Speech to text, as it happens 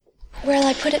Where'll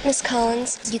I put it, Miss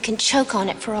Collins? You can choke on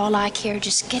it for all I care.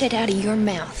 Just get it out of your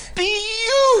mouth.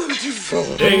 Beautiful.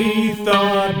 They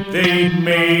thought they'd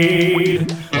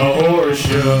made a horror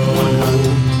show.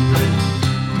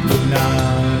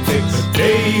 Lunatics. But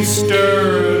they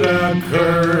stirred a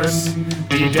curse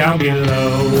deep down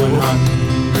below.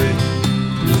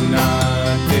 100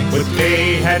 lunatics. What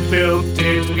they had built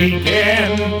it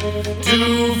began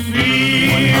to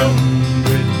feel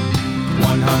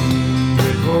 100.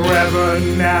 Forever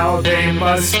now they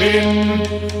must spin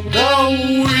the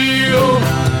wheel.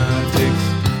 Lunatics,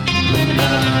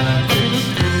 lunatics.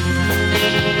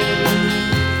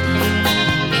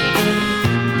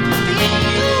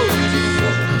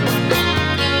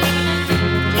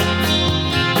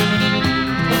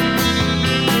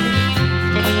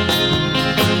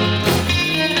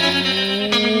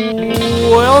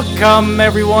 Welcome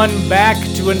everyone back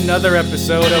to another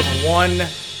episode of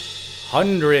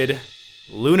 100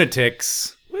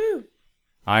 Lunatics. Woo.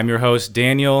 I'm your host,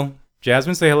 Daniel.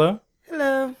 Jasmine, say hello.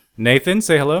 Hello. Nathan,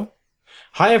 say hello.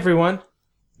 Hi, everyone.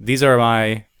 These are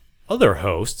my other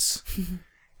hosts.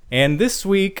 And this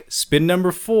week, spin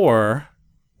number 4,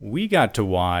 we got to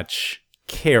watch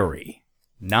Carrie.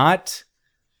 Not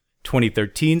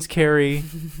 2013's Carrie.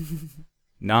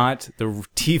 Not the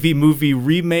TV movie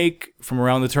remake from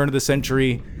around the turn of the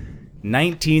century.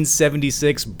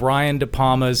 1976, Brian De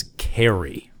Palma's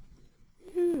Carrie.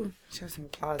 Show some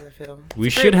applause, I feel. We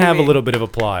It's a should great have a movie. little bit of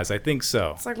applause. I think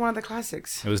so. It's like one of the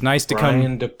classics. It was nice to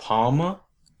Brian De Palma?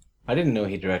 I didn't know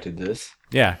he directed this.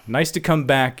 nice to come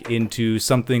back into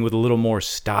something with a little more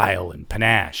style and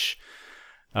panache.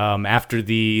 After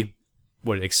the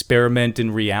experiment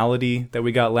in reality that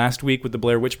we got last week with the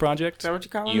Blair Witch Project. Is that what you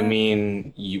call it? You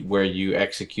mean where you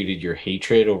executed your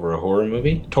hatred over a horror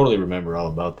movie? Totally remember all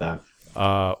about that.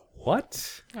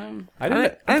 What?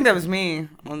 I think that was me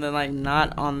on the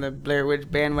not on the Blair Witch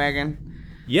bandwagon.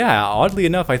 Yeah, oddly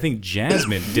enough, I think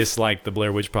Jasmine disliked the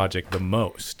Blair Witch Project the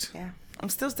most. Yeah, I'm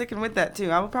still sticking with that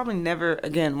too. I will probably never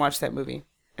again watch that movie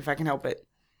if I can help it.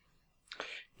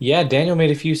 Yeah, Daniel made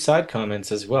a few side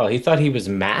comments as well. He thought he was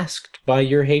masked by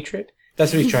your hatred.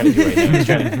 That's what he's trying to do right now. He's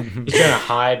trying to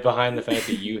hide behind the fact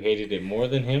that you hated it more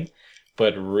than him.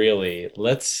 But really,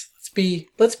 let's be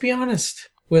honest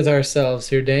with ourselves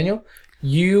here, Daniel.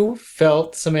 You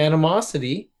felt some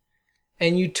animosity,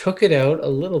 and you took it out a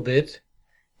little bit,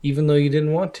 even though you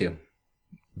didn't want to.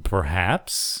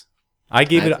 Perhaps. I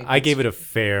gave it a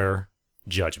fair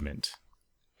judgment.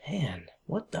 Man,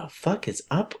 what the fuck is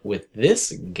up with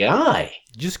this guy?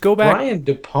 Just go back. Brian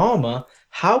De Palma,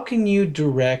 how can you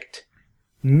direct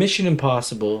Mission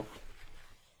Impossible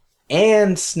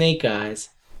and Snake Eyes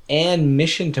and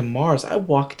Mission to Mars? I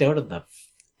walked out of the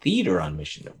theater on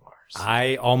Mission to Mars.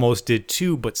 I almost did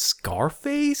too, but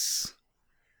Scarface?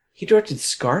 He directed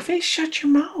Scarface? Shut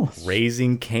your mouth.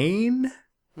 Raising Cain?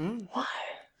 What?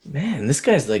 Man, this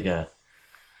guy's like a...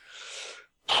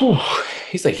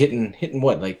 He's like hitting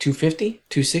what, like 250?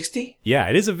 260? Yeah,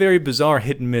 it is a very bizarre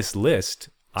hit and miss list.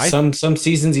 Some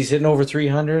seasons he's hitting over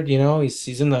 300, you know,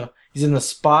 he's in the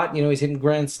spot, you know, he's hitting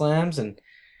grand slams, and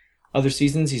other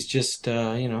seasons he's just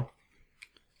Well,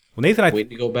 Nathan,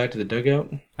 waiting to go back to the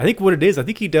dugout. I think what it is, I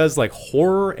think he does like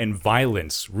horror and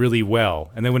violence really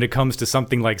well. And then when it comes to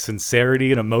something like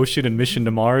sincerity and emotion and Mission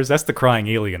to Mars, that's the crying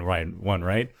alien one,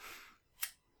 right?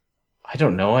 I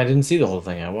don't know. I didn't see the whole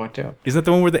thing. I walked out. Isn't that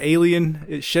the one where the alien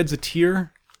it sheds a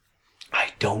tear? I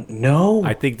don't know.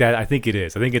 I think it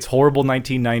is. I think it's horrible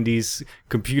 1990s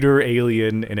computer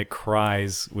alien, and it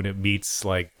cries when it meets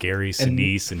like Gary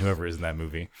Sinise and whoever is in that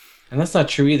movie. And that's not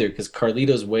true either, because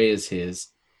Carlito's Way is his,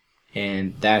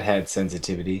 and that had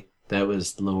sensitivity. That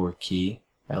was lower key.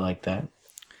 I like that.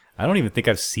 I don't even think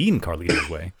I've seen Carlito's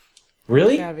Way.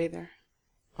 Really? I have either.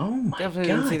 Oh my Definitely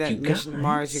god! didn't see that you Mission to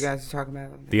Mars you guys. guys are talking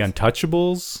about. The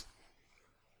Untouchables.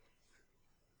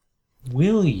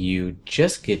 Will you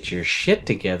just get your shit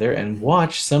together and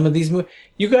watch some of these movies?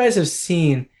 You guys have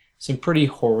seen some pretty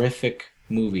horrific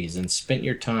movies and spent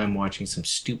your time watching some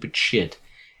stupid shit.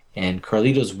 And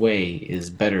Carlito's Way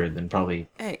is better than probably...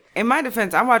 Hey, in my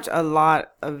defense, I watch a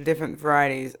lot of different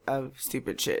varieties of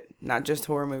stupid shit, not just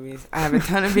horror movies. I have a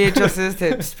ton of VHSs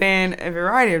that span a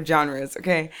variety of genres,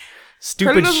 okay?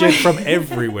 Stupid Carlito's shit Way. from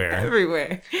everywhere.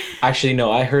 Everywhere. Actually,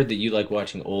 no, I heard that you like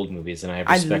watching old movies, and I have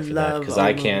I respect for that, love because old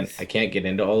I can't get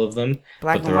into all of them.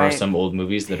 Black but and there are white. some old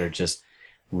movies that are just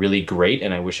really great,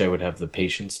 and I wish I would have the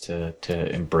patience to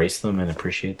embrace them and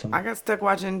appreciate them. I got stuck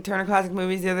watching Turner Classic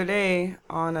Movies the other day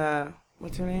on,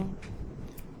 what's her name?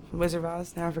 From Wizard of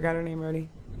Oz. Now I forgot her name already.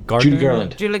 Gardner? Judy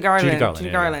Garland. Julie Garland. Judy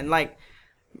Garland, yeah. Like,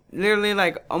 literally,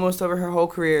 like, almost over her whole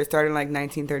career. Started in, like,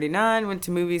 1939. Went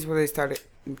to movies where they started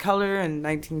in color in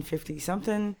 1950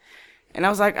 something. And I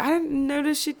was like, I didn't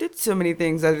notice she did so many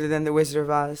things other than The Wizard of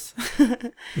Oz.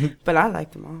 But I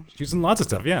liked them all. She's in lots of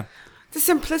stuff, yeah. The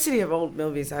simplicity of old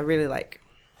movies I really like.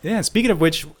 Yeah, speaking of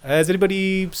which, has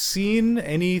anybody seen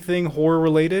anything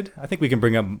horror-related? I think we can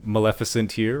bring up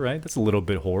Maleficent here, right? That's a little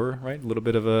bit horror, right? A little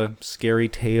bit of a scary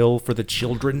tale for the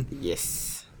children.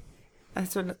 Yes.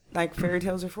 That's what like fairy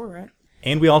tales are for, right?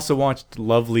 And we also watched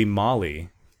Lovely Molly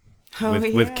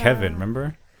with Kevin,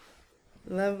 remember?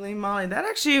 Lovely Molly. That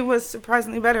actually was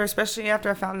surprisingly better, especially after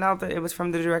I found out that it was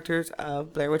from the directors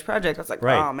of Blair Witch Project. I was like,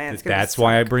 Right. oh man, it's gonna That's suck.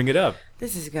 why I bring it up.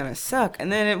 This is gonna suck.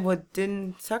 And then it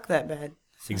didn't suck that bad.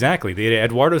 Exactly.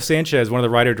 Eduardo Sanchez, one of the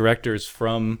writer-directors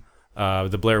from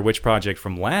the Blair Witch Project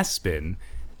from last spin,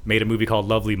 made a movie called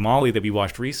Lovely Molly that we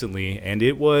watched recently, and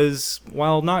it was,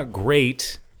 while not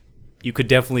great, you could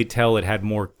definitely tell it had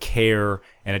more care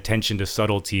and attention to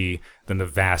subtlety than the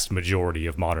vast majority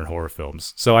of modern horror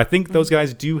films. So I think those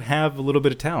guys do have a little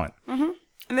bit of talent. Mm-hmm.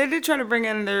 And they did try to bring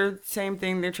in their same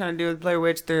thing they're trying to do with Blair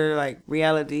Witch, their like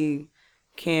reality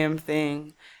cam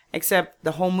thing. Except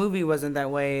the whole movie wasn't that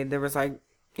way. There was like,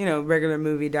 regular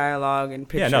movie dialogue and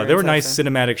picture. Yeah, no, there were and nice stuff.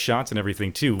 cinematic shots and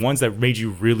everything too. Ones that made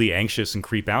you really anxious and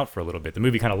creep out for a little bit. The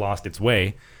movie kind of lost its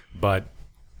way, but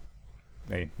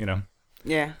hey,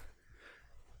 Yeah.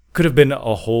 could have been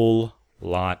a whole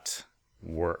lot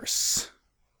worse.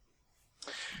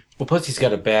 Well, plus he's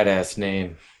got a badass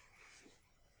name.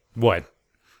 What?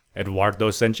 Eduardo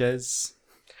Sanchez?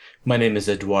 My name is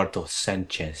Eduardo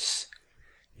Sanchez.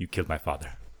 You killed my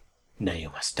father. Now you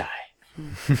must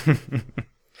die.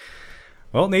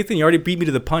 Well, Nathan, you already beat me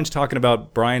to the punch talking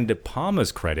about Brian De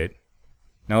Palma's credit.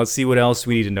 Now let's see what else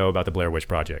we need to know about the Blair Witch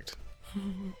Project.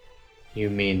 You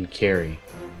mean Carrie?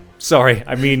 Sorry,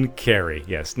 I mean Carrie.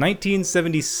 Yes,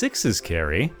 1976's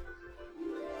Carrie.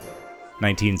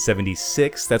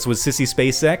 1976. That's with Sissy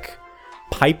Spacek,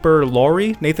 Piper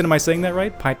Laurie. Nathan, am I saying that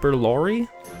right? Piper Laurie?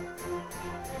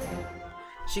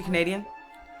 She Canadian?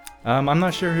 I'm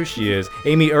not sure who she is.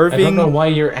 Amy I Irving. don't know why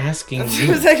you're asking I me.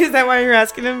 was like, is that why you're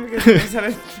asking him? Because he knows how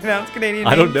to pronounce Canadian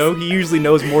I don't names? know. He usually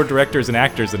knows more directors and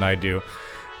actors than I do.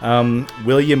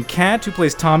 William Catt, who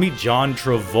plays Tommy. John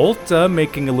Travolta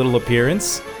making a little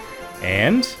appearance.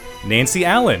 And Nancy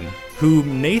Allen, who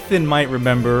Nathan might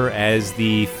remember as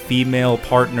the female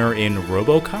partner in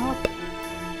RoboCop.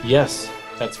 Yes,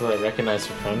 that's where I recognize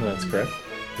her from. That's correct.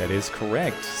 That is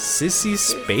correct. Sissy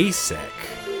Spacek.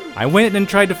 I went and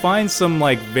tried to find some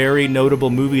very notable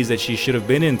movies that she should have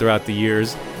been in throughout the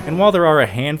years, and while there are a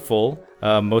handful,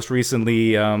 most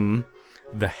recently,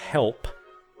 The Help,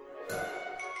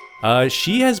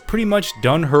 she has pretty much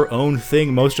done her own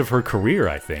thing most of her career,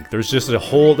 I think. There's just there's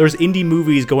indie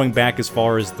movies going back as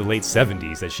far as the late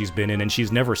 70s that she's been in, and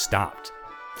she's never stopped.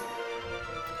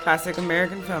 Classic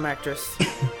American film actress.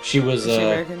 She was Is she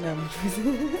American? No.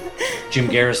 Jim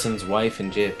Garrison's wife in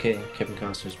JFK, Kevin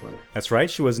Costner's wife. That's right,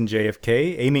 she was in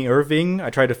JFK. Amy Irving, I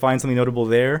tried to find something notable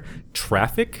there.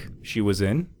 Traffic, she was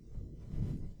in.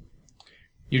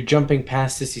 You're jumping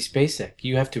past Sissy Spacek.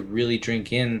 You have to really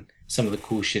drink in some of the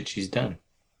cool shit she's done.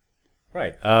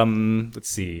 Right. Let's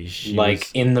see. She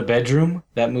was In the Bedroom?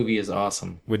 That movie is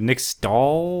awesome. with Nick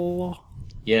Stahl,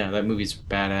 Yeah, that movie's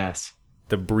badass.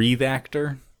 the Breathe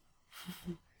actor.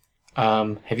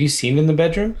 Have you seen In the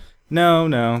Bedroom? No,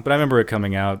 but I remember it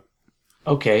coming out.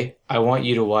 Okay, I want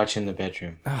you to watch In the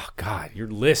Bedroom. Oh, God, your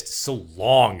list is so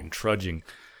long and trudging.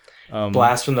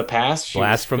 Blast from the Past. She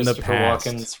Blast was from the Christopher Past.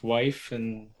 Walken's wife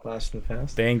in Blast from the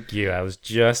Past. Thank you. I was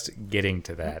just getting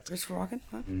to that. Christopher Walken?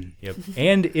 Huh? Yep.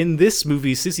 And in this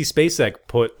movie, Sissy Spacek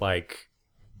put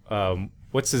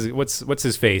what's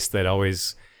his face that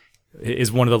always is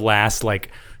one of the last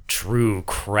true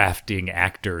crafting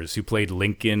actors who played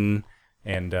Lincoln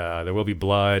and There Will Be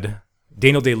Blood.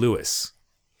 Daniel Day-Lewis.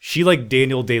 She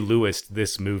Daniel Day-Lewis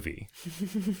this movie.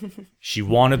 She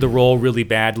wanted the role really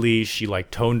badly. She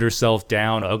toned herself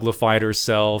down, uglified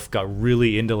herself, got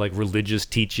really into religious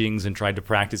teachings and tried to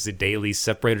practice it daily,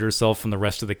 separated herself from the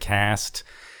rest of the cast,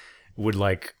 would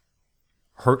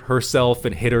hurt herself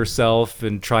and hit herself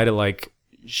and try to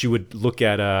she would look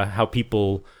at how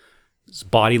people's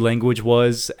body language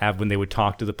was when they would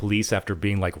talk to the police after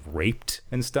being raped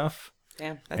and stuff.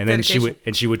 Damn, that's And then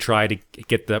dedication. she would try to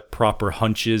get the proper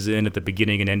hunches in at the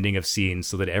beginning and ending of scenes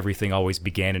so that everything always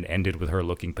began and ended with her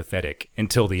looking pathetic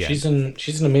until the end.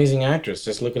 She's an amazing actress.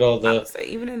 Just look at all I would the say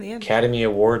even in the end. Academy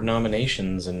Award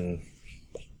nominations, and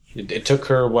it took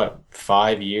her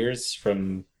 5 years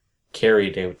from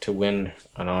Carrie to win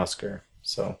an Oscar.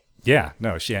 So Yeah,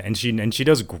 no, she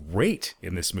does great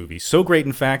in this movie. So great,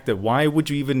 in fact, that why would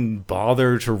you even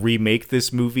bother to remake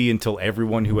this movie until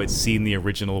everyone who had seen the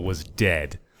original was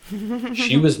dead?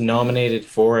 She was nominated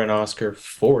for an Oscar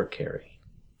for Carrie.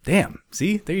 Damn.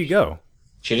 See, there you go.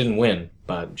 She didn't win,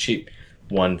 but she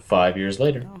won 5 years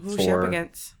later Who's she up for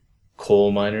against?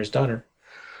 Coal Miner's Daughter.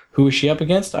 Who is she up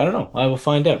against? I don't know. I will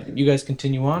find out. You guys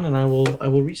continue on, and I will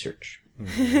research.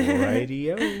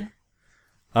 Rightio.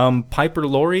 Piper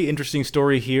Laurie, interesting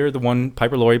story here. The one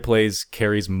Piper Laurie plays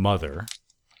Carrie's mother,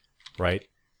 right?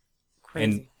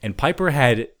 Crazy. And Piper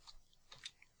had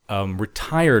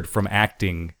retired from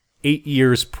acting 8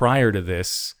 years prior to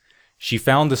this. She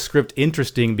found the script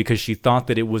interesting because she thought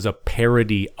that it was a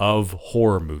parody of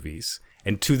horror movies.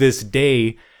 And to this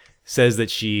day says that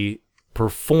she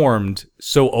performed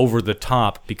so over the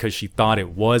top because she thought it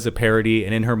was a parody.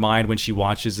 And in her mind, when she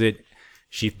watches it,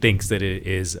 she thinks that it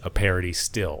is a parody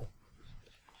still.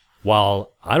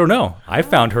 While, I don't know, I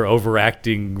found her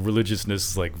overacting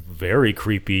religiousness like very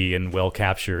creepy and well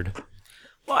captured.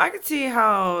 Well, I could see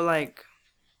how, like,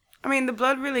 I mean, the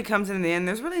blood really comes in the end.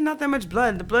 There's really not that much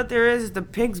blood. The blood there is the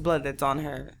pig's blood that's on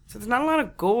her. So there's not a lot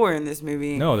of gore in this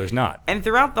movie. No, there's not. And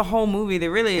throughout the whole movie, there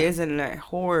really isn't a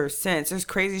horror sense. There's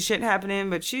crazy shit happening,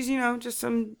 but she's, just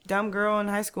some dumb girl in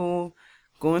high school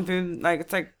going through,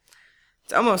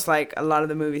 it's almost like a lot of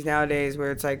the movies nowadays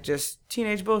where it's like just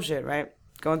teenage bullshit, right?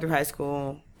 Going through high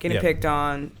school, getting Yep. picked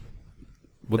on,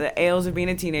 Well, the ails of being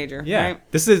a teenager, yeah,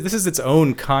 right? this is its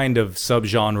own kind of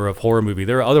subgenre of horror movie.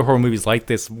 There are other horror movies like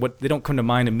this. What they don't come to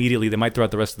mind immediately, they might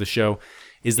throughout the rest of the show,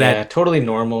 is Yeah, that totally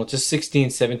normal. Just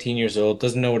 16, 17 years old.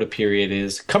 Doesn't know what a period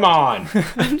is. Come on.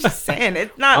 I'm just saying,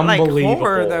 it's not like Unbelievable.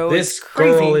 horror, though. This It's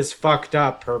crazy. girl is fucked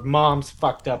up. Her mom's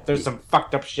fucked up. There's some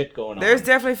fucked up shit going on. There's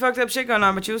definitely fucked up shit going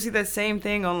on, but you'll see that same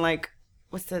thing on,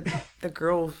 what's the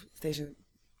girl station?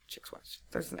 Chicks Watch.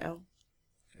 There's an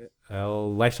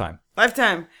L. Lifetime.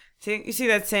 Lifetime. See, you see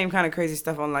that same kind of crazy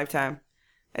stuff on Lifetime.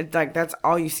 It's like, that's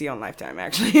all you see on Lifetime,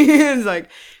 actually. It's like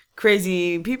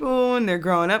crazy people, and they're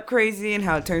growing up crazy, and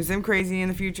how it turns them crazy in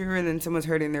the future, and then someone's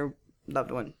hurting their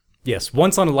loved one. Yes,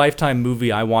 once on a Lifetime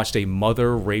movie, I watched a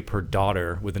mother rape her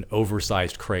daughter with an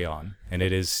oversized crayon, and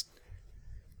it is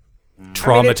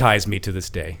traumatized me to this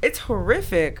day. It's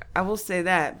horrific, I will say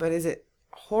that, but is it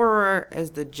horror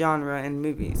as the genre in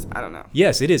movies? I don't know.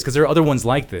 Yes, it is, because there are other ones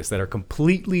like this that are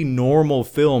completely normal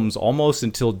films almost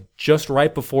until just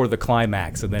right before the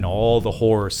climax, and then all the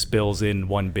horror spills in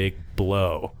one big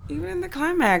blow. Even in the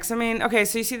climax, I mean, okay,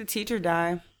 so you see the teacher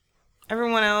die.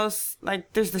 Everyone else,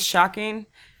 there's the shocking,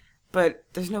 but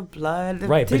there's no blood. The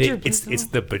Right, but teacher it's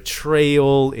the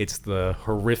betrayal, it's the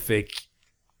horrific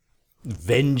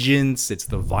vengeance, it's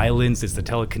the violence, it's the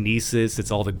telekinesis, it's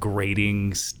all the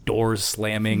gratings, doors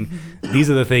slamming. These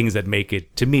are the things that make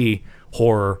it, to me,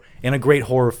 horror, and a great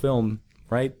horror film,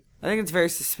 right? I think it's very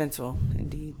suspenseful,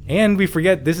 indeed. And we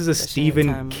forget this is a Especially at the Stephen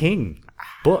time. King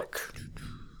book.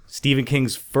 Stephen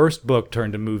King's first book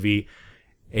turned a movie,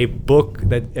 a book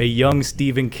that a young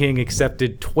Stephen King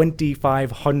accepted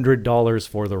 $2,500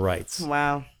 for the rights.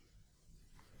 Wow.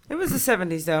 It was the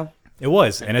 70s, though. It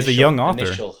was, and as a young author,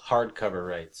 Initial hardcover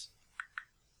rights.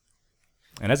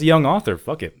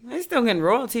 fuck it. He's still getting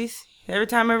royalties. Every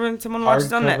time someone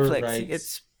watches on Hardcover Netflix, he rights.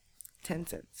 gets 10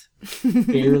 cents.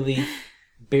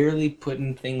 barely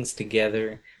putting things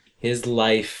together. His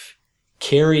life.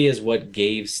 Carrie is what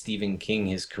gave Stephen King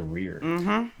his career.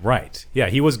 Right. Yeah,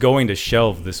 he was going to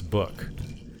shelve this book.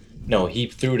 No, he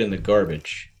threw it in the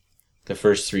garbage. The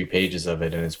first 3 pages of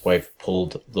it, and his wife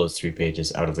pulled those 3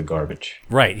 pages out of the garbage.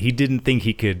 Right. He didn't think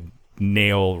he could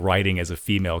nail writing as a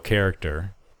female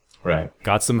character. Right.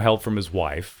 Got some help from his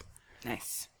wife.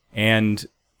 Nice. And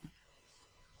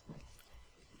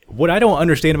what I don't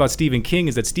understand about Stephen King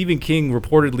is that Stephen King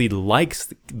reportedly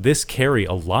likes this Carrie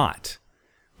a lot,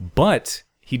 but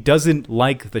he doesn't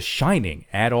like The Shining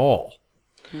at all.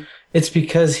 It's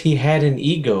because he had an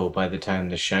ego by the time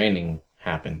The Shining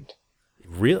happened.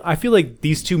 I feel like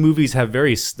these two movies have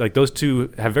those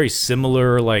two have very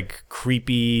similar,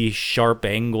 creepy,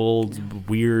 sharp-angled,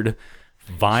 weird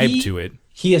vibe to it.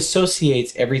 He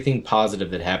associates everything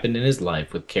positive that happened in his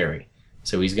life with Carrie,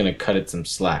 so he's going to cut it some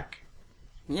slack.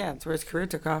 Yeah, that's where his career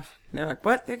took off. They're like,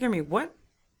 what? They're giving me what?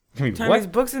 I mean, Turn what? these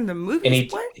books into movies?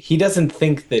 And What? he doesn't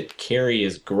think that Carrie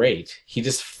is great.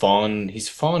 He's fond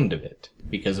of it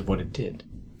because of what it did.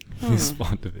 He's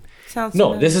fond of it. Sounds No,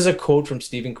 familiar. this is a quote from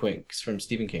Stephen King.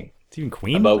 Stephen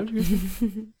Queen? About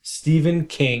Stephen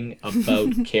King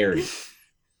about Carrie.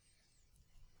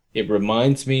 It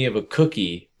reminds me of a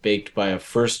cookie baked by a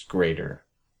first grader.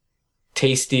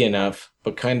 Tasty enough,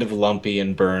 but kind of lumpy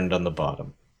and burned on the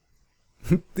bottom.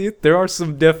 there are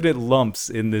some definite lumps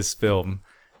in this film,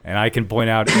 and I can point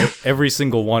out every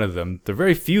single one of them. They're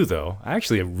very few, though. I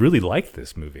actually really like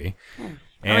this movie.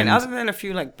 I mean, other than a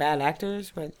few like bad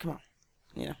actors, but come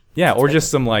on, yeah, or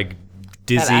just some like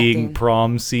dizzying acting.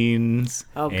 prom scenes.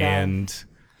 Oh, God. And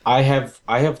I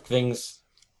have things.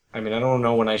 I mean, I don't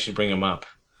know when I should bring them up,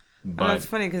 but that's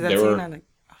funny because that there scene were- I like.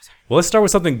 Oh, sorry. well, let's start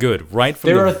with something good, right from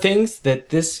There the are things that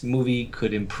this movie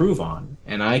could improve on,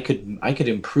 and I could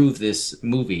improve this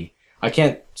movie. I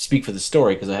can't speak for the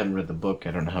story because I haven't read the book.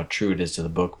 I don't know how true it is to the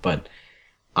book, but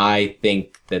I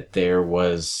think that there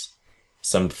was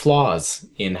some flaws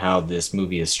in how this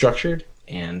movie is structured,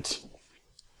 and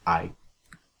I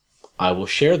will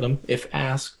share them if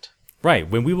asked. Right,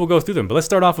 when we will go through them. But let's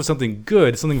start off with something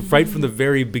good. Something right from the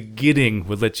very beginning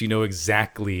would let you know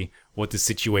exactly what the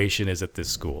situation is at this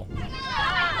school. Get into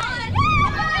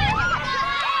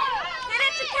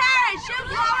Carrie! She'll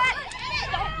blow it!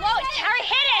 Don't blow it! Carrie,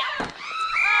 hit it!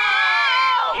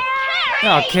 Oh!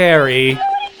 Oh, Carrie.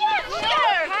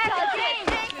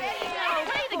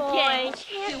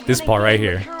 This part right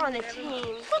here. Her on the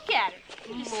team. Look at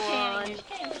her. He's standing there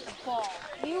getting the ball.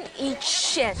 You eat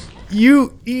shit.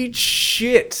 You eat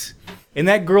shit. And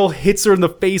that girl hits her in the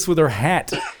face with her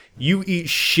hat. You eat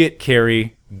shit,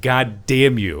 Carrie. God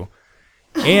damn you.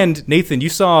 And Nathan, you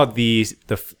saw the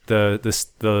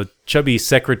chubby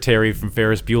secretary from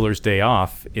Ferris Bueller's Day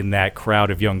Off in that crowd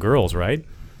of young girls, right?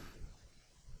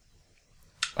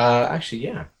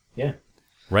 Actually, yeah.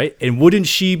 Right? And wouldn't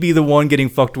she be the one getting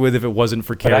fucked with if it wasn't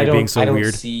for But I Carrie being so I don't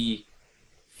weird? see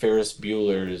Ferris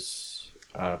Bueller's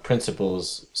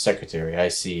principal's secretary. I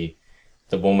see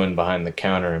the woman behind the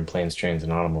counter in Planes, Trains,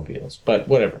 and Automobiles. But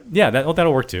whatever. Yeah,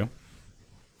 that'll work too.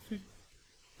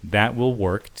 That will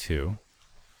work too.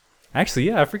 Actually,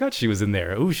 yeah, I forgot she was in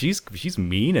there. Ooh, she's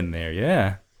mean in there,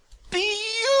 yeah.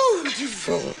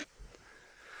 Beautiful.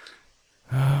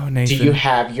 Oh, Nathan. Do you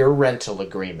have your rental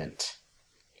agreement?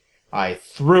 I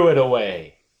threw it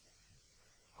away.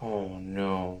 Oh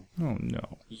no. Oh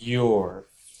no. You're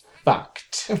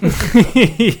fucked.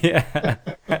 Yeah.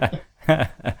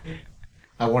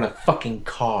 I want a fucking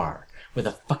car with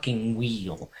a fucking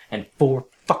wheel and 4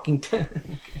 fucking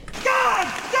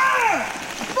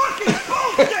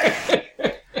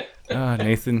Oh,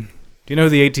 Nathan. Do you know who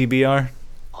the ATB are?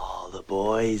 All the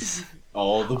boys.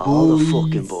 all the All the boys.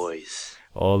 fucking boys.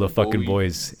 All the fucking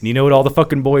boys. And you know what all the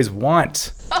fucking boys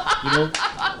want? You know,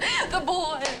 The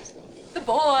boys! The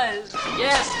boys!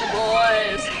 Yes, the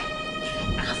boys!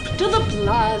 After the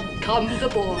blood come the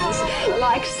boys,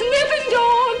 like sniffing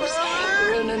dogs,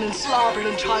 grinning and slobbering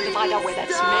and trying to find out where that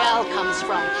smell comes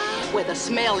from. Where the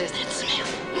smell is, that smell.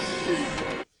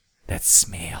 That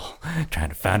smell. Trying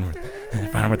to find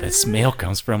where that smell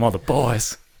comes from. All the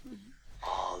boys.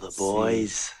 All the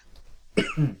boys.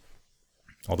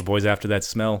 All the boys after that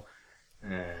smell.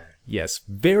 Yes,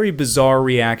 very bizarre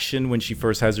reaction when she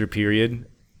first has her period.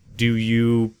 Do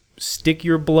you stick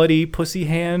your bloody pussy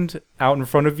hand out in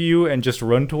front of you and just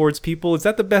run towards people? Is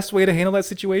that the best way to handle that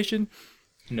situation?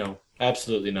 no,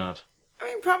 absolutely not. I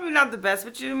mean, probably not the best,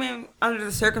 but you mean under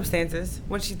the circumstances,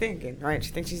 what's she thinking, right?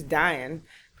 She thinks she's dying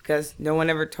because no one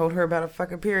ever told her about a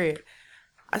fucking period.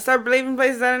 I started believing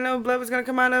places I didn't know blood was gonna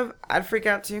come out of. I'd freak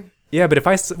out too. Yeah, but if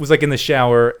I was like in the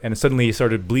shower and suddenly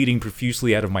started bleeding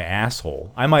profusely out of my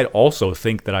asshole, I might also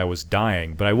think that I was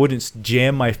dying, but I wouldn't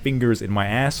jam my fingers in my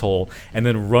asshole and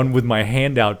then run with my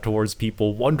hand out towards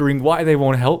people wondering why they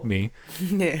won't help me.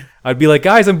 Yeah, I'd be like,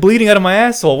 guys, I'm bleeding out of my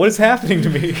asshole. What is happening to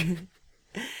me?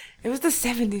 it was the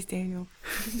 70s, Daniel.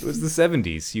 It was the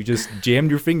 70s. You just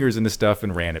jammed your fingers into stuff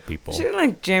and ran at people. She didn't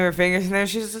like jam her fingers in there.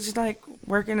 She's just like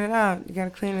working it out. You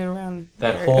gotta clean it around.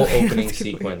 That whole opening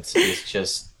sequence is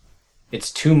just, it's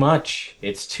too much.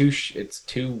 It's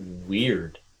too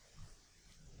weird.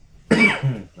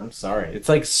 I'm sorry. It's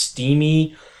like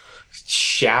steamy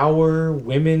shower,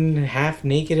 women half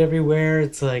naked everywhere.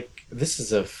 It's like, this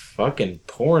is a fucking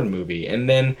porn movie. And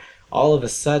then all of a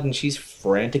sudden she's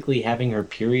frantically having her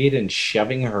period and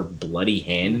shoving her bloody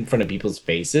hand in front of people's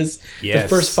faces. Yes. The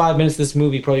first 5 minutes of this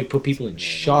movie probably put people in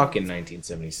shock in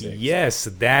 1976. Yes,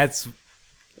 that's...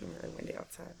 Really windy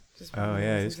outside. Just Oh,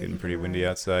 yeah, it's getting pretty windy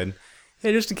outside.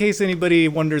 Hey, just in case anybody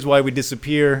wonders why we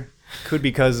disappear, could be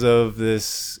because of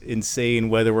this insane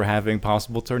weather we're having,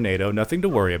 possible tornado. Nothing to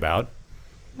worry about.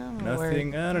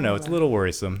 Nothing, I don't know, it's a little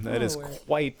worrisome. That is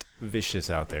quite vicious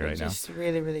out there right now. Just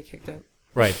really, really kicked up.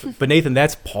 Right, but Nathan,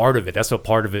 that's part of it. That's what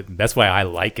part of it. That's why I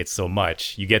like it so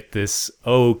much. You get this.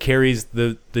 Oh, Carrie's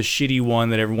the shitty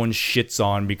one that everyone shits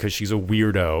on because she's a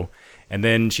weirdo, and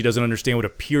then she doesn't understand what a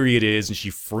period is, and she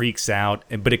freaks out.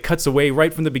 But it cuts away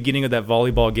right from the beginning of that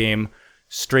volleyball game,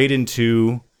 straight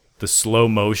into the slow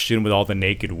motion with all the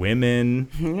naked women.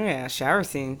 Yeah, shower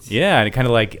scenes. Yeah, and it kind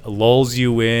of like lulls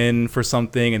you in for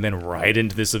something and then right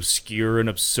into this obscure and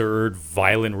absurd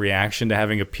violent reaction to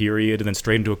having a period and then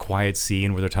straight into a quiet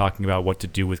scene where they're talking about what to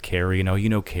do with Carrie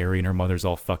and Carrie and her mother's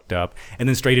all fucked up, and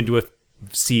then straight into a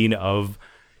scene of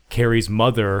Carrie's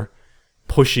mother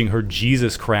pushing her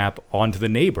Jesus crap onto the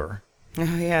neighbor.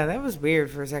 Oh, yeah, that was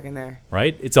weird for a second there.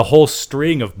 Right? It's a whole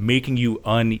string of making you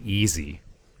uneasy.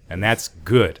 And that's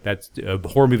good. That's a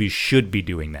horror movie should be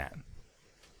doing that.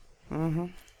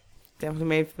 Definitely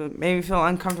made me feel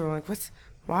uncomfortable. Like,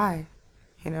 why?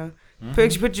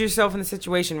 Put yourself in the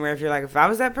situation where if you're like, if I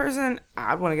was that person,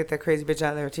 I'd want to get that crazy bitch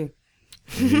out of there too.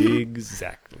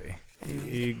 Exactly.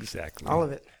 All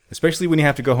of it. Especially when you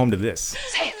have to go home to this.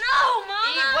 Say it. No, Mama.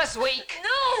 Eve was weak.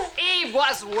 No. Eve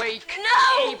was weak.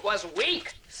 No. Eve was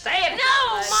weak. Say it. No,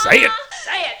 Mama. Say it.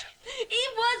 Say it.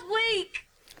 Eve was weak.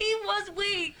 Eve was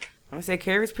weak. I'm gonna say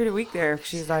Carrie's pretty weak there.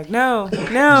 She's like, no.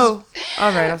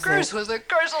 All right, I'll say Curse it. was the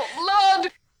curse of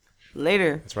blood.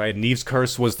 Later. That's right. Neve's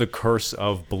curse was the curse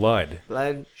of blood.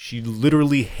 Blood. She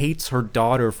literally hates her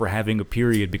daughter for having a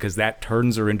period because that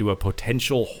turns her into a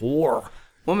potential whore.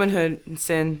 Womanhood and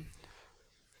sin.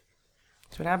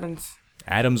 That's what happens.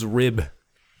 Adam's rib.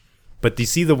 But do you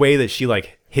see the way that she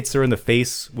like hits her in the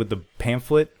face with the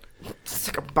pamphlet? It's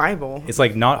like a Bible. It's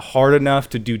like not hard enough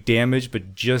to do damage,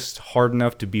 but just hard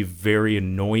enough to be very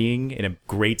annoying, and it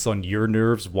grates on your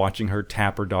nerves watching her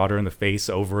tap her daughter in the face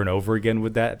over and over again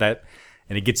with that,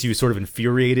 and it gets you sort of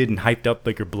infuriated and hyped up,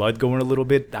 like your blood going a little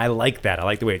bit. I like that. I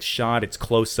like the way it's shot. It's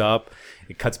close up.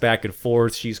 It cuts back and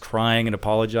forth. She's crying and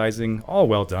apologizing. All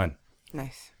well done.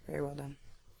 Nice. Very well done.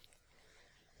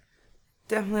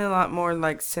 Definitely a lot more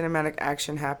like cinematic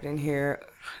action happening here.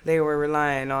 They were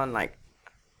relying on like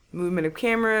movement of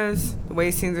cameras, the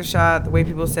way scenes are shot, the way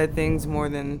people said things more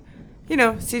than,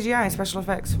 CGI and special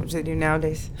effects, which they do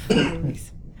nowadays.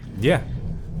 Yeah.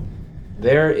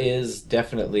 There is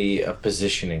definitely a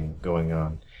positioning going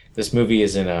on. This movie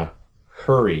is in a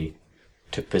hurry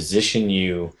to position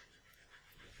you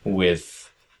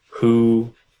with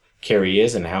who Carrie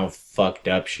is and how fucked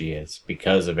up she is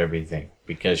because of everything.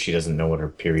 Because she doesn't know what her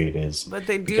period is. But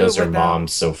they do because her without-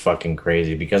 mom's so fucking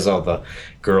crazy. Because all the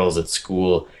girls at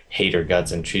school hate her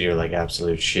guts and treat her like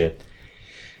absolute shit.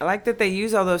 I like that they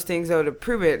use all those things though to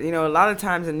prove it. A lot of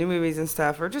times in new movies and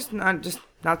stuff, or just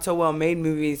not so well made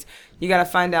movies, you gotta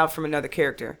find out from another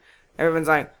character. Everyone's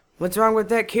like, "What's wrong with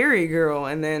that Carrie girl?"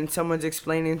 And then someone's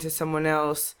explaining to someone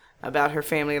else about her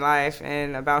family life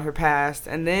and about her past,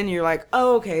 and then you're like,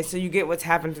 "Oh, okay." So you get what's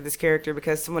happened to this character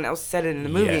because someone else said it in the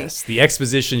movie. Yes, the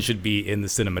exposition should be in the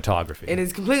cinematography. It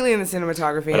is completely in the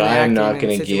cinematography. But and the I am acting not and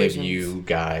going to give situations. you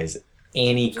guys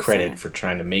any Just credit saying. for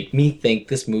trying to make me think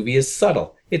this movie is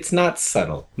subtle. It's not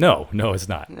subtle. No, it's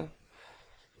not.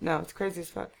 No, it's crazy as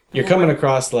fuck. You're coming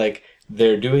across like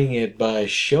they're doing it by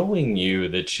showing you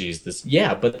that she's this.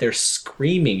 Yeah, but they're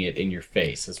screaming it in your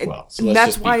face as well. So let's That's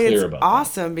just be why clear it's about that.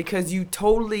 awesome because you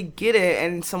totally get it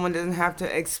and someone doesn't have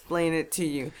to explain it to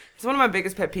you. It's one of my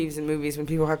biggest pet peeves in movies when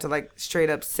people have to like straight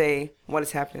up say what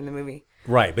is happening in the movie.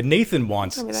 Right, but Nathan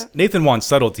wants that.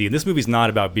 subtlety, and this movie's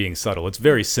not about being subtle. It's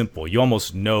very simple. You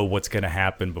almost know what's going to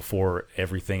happen before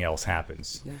everything else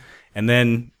happens. Yeah. And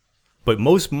then, but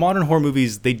most modern horror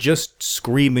movies, they just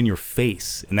scream in your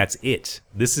face, and that's it.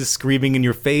 This is screaming in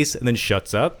your face and then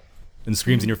shuts up, and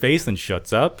screams in your face, then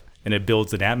shuts up, and it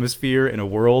builds an atmosphere and a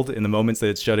world in the moments that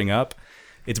it's shutting up.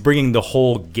 It's bringing the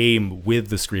whole game with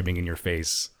the screaming in your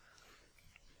face.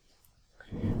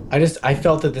 I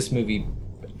felt that this movie,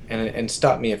 and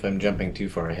stop me if I'm jumping too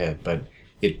far ahead, but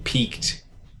it peaked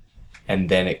and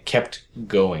then it kept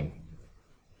going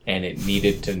and it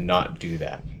needed to not do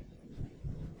that.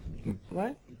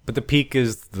 What? But the peak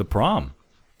is the prom.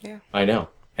 I know.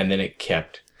 And then it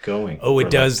kept going. Oh, it for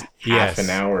does, half yes. an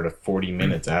hour to 40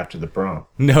 minutes after the prom.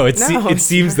 No, it it's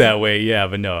seems that way, yeah,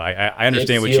 but no, I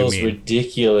understand what you It mean. feels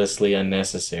ridiculously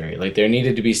unnecessary. Like, there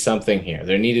needed to be something here.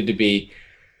 There needed to be,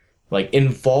 like,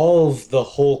 involve the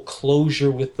whole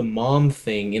closure with the mom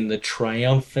thing in the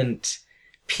triumphant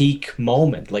peak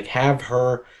moment. Like, have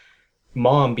her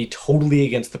mom be totally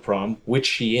against the prom, which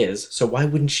she is. So why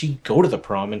wouldn't she go to the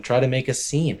prom and try to make a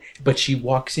scene? But she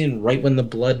walks in right when the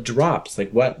blood drops.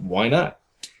 Like, what? Why not?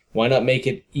 Why not make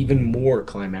it even more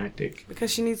climactic? Because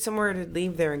she needs somewhere to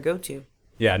leave there and go to.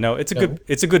 Yeah, no, it's a good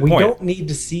We point. don't need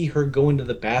to see her go into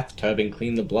the bathtub and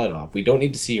clean the blood off. We don't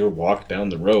need to see her walk down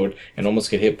the road and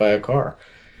almost get hit by a car.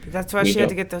 But that's why We she had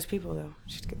to don't- get those people, though.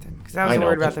 She had to get them. Because I I was know,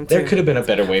 worried about but them, too. there could have been a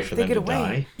better way for They them to get away.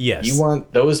 die. Yes. You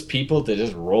want those people to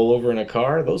just roll over in a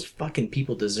car? Those fucking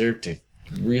people deserve to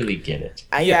really get it.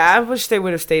 Yeah, I wish they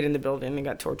would have stayed in the building and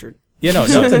got tortured.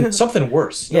 No. something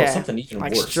worse. No, Yeah, something even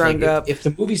like worse. strung up. If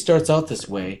the movie starts out this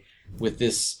way with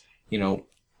this,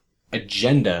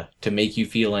 agenda to make you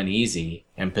feel uneasy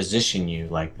and position you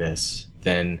like this,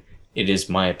 then it is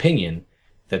my opinion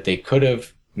that they could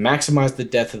have maximized the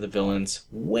death of the villains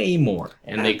way more,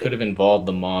 and they could have involved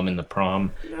the mom in the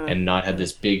prom and not had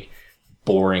this big,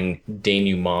 boring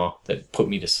denouement that put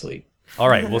me to sleep. All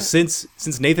right. Well, since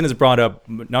Nathan has brought up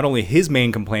not only his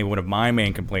main complaint, but one of my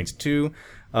main complaints too,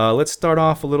 let's start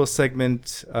off a little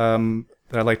segment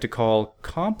that I like to call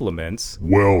compliments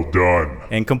Well done.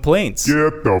 and complaints.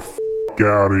 Get the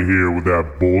out of here with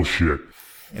that bullshit.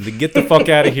 And to get the fuck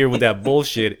out of here with that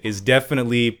bullshit is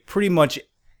definitely pretty much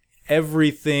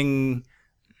everything.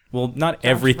 Well, not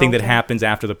everything that happens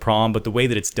after the prom, but the way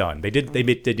that it's done. They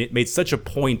made such a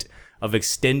point of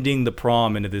extending the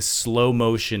prom into this slow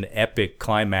motion epic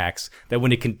climax that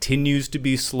when it continues to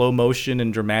be slow motion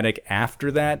and dramatic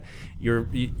after that,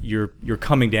 you're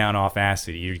coming down off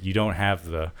acid. You don't have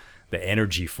the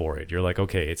energy for it. You're like,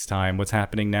 okay, it's time. What's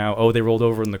happening now? Oh, they rolled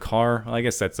over in the car. Well, I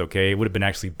guess that's okay. It would have been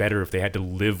actually better if they had to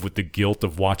live with the guilt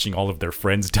of watching all of their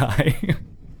friends die.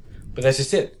 But that's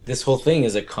just it. This whole thing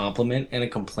is a compliment and a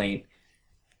complaint,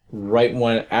 right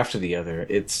one after the other.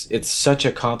 It's such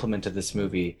a compliment to this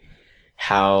movie,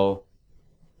 how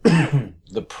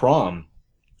the prom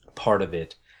part of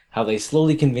it, how they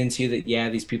slowly convince you that, yeah,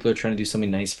 these people are trying to do something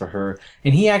nice for her,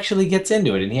 and he actually gets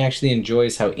into it, and he actually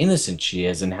enjoys how innocent she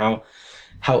is, and how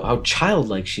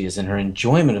childlike she is in her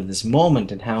enjoyment of this moment,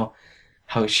 and how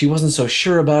she wasn't so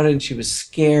sure about it, and she was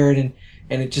scared, and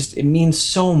it means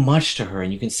so much to her,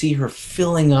 and you can see her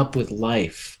filling up with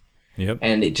life. Yep.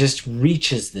 And it just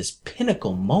reaches this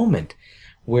pinnacle moment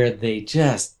where they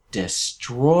just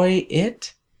destroy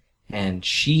it, and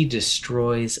she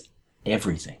destroys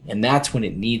everything. And that's when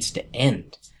it needs to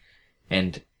end.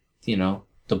 And,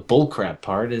 the bullcrap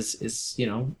part is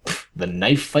the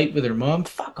knife fight with her mom.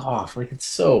 Fuck off. Like, it's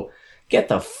so... Get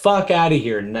the fuck out of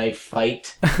here, knife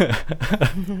fight.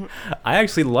 I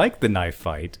actually like the knife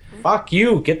fight. Fuck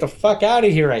you. Get the fuck out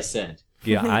of here, I said.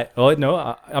 Yeah, I'm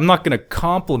not going to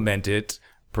compliment it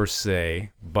per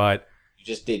se, but You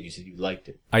just did. You said you liked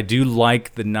it. I do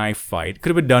like the knife fight.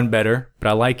 Could have been done better, but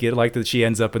I like it. I like that she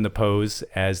ends up in the pose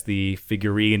as the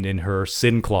figurine in her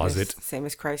sin closet. Same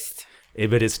as Christ.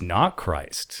 But it's not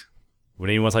Christ. Would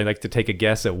anyone like to take a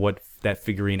guess at what that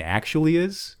figurine actually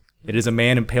is? It is a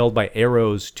man impaled by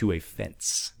arrows to a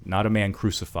fence, not a man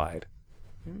crucified.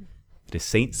 It is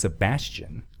Saint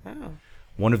Sebastian. Oh.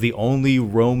 One of the only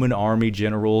Roman army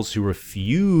generals who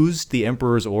refused the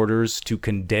emperor's orders to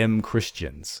condemn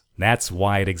Christians. That's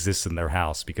why it exists in their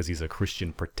house, because he's a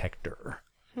Christian protector.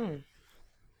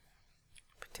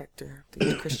 Protector of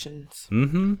the Christians.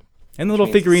 Mm-hmm. And the little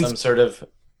Means figurines. some sort of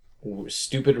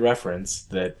stupid reference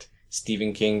that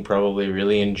Stephen King probably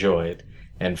really enjoyed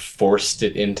and forced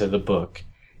it into the book,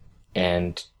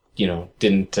 and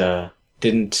didn't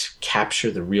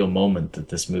capture the real moment that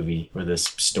this movie or this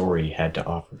story had to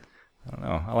offer. I don't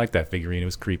know. I like that figurine. It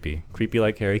was creepy. Creepy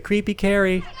like Carrie. Creepy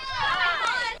Carrie.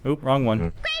 Oop, wrong one.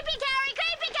 Creepy Carrie!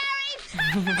 Creepy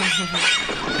Carrie!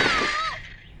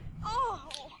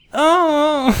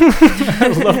 Oh,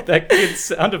 I love that kid's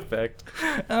sound effect.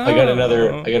 I got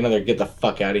another get the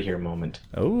fuck out of here moment.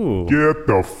 Oh. Get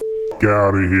the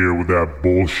out of here with that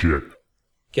bullshit.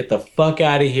 Get the fuck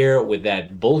out of here with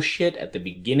that bullshit at the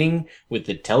beginning with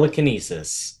the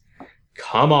telekinesis.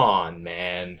 Come on,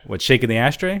 man. What, shaking the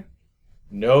ashtray?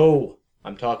 No,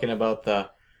 I'm talking about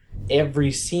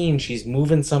every scene she's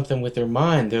moving something with her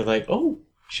mind. They're like, oh,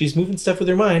 she's moving stuff with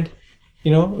her mind.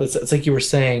 It's like you were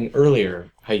saying earlier,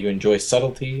 how you enjoy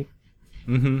subtlety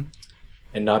Mm-hmm.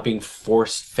 and not being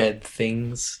force-fed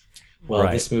things. Well,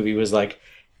 Right. This movie was like,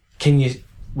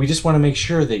 we just want to make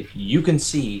sure that you can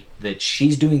see that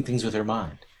she's doing things with her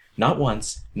mind. Not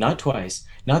once, not twice,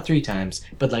 not 3 times,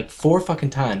 but like 4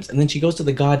 fucking times. And then she goes to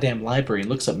the goddamn library and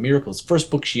looks up miracles.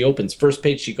 First book she opens, first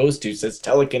page she goes to says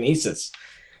telekinesis.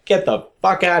 Get the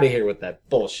fuck out of here with that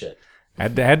bullshit.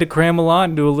 Had to cram a lot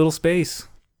into a little space.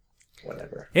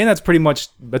 Whatever. And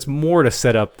that's more to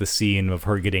set up the scene of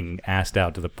her getting asked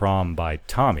out to the prom by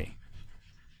Tommy.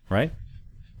 Right?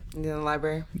 In the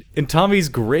library. And Tommy's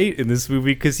great in this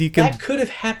movie because he can... That could have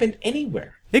happened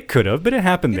anywhere. It could have, but it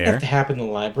happened It didn't there. have to happen in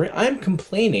the library. I'm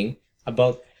complaining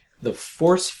about the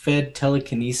force-fed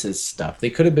telekinesis stuff. They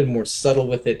could have been more subtle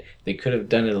with it. They could have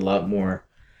done it a lot more.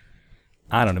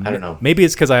 I don't know. I don't know. Maybe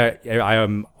it's because I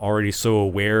am already so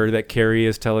aware that Carrie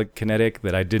is telekinetic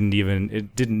that it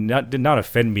did not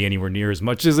offend me anywhere near as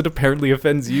much as it apparently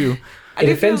offends you. It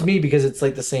offends me because it's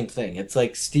like the same thing. It's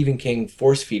like Stephen King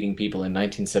force-feeding people in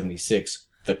 1976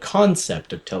 the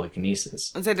concept of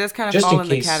telekinesis. And so it does kind of Just fall in in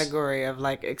the case- category of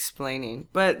like explaining,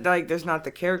 but like there's not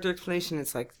the character explanation.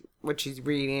 It's like what she's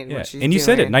reading, Yeah. what she's And you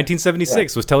said it, doing.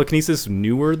 1976. Was telekinesis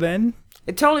newer then?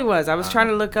 It totally was. I was trying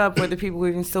to look up whether people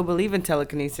even still believe in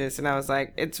telekinesis, and I was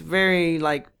like, it's very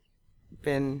like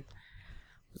been.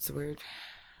 What's the word?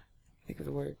 Think of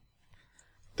the word.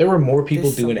 There were more people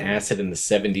This doing something. acid in the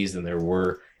 70s than there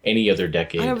were any other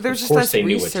decade. I know, but there was Of just course less they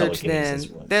knew what research then.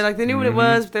 telekinesis was. They knew what it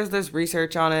was, but there's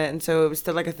research on it, and so it was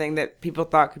still like a thing that people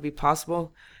thought could be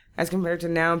possible, as compared to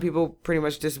now, people pretty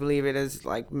much disbelieve it as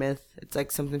like myth. It's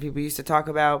like something people used to talk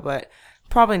about, but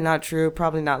probably not true,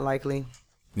 probably not likely.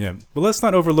 Yeah. But let's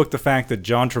not overlook the fact that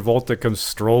John Travolta comes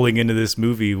strolling into this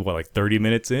movie, like 30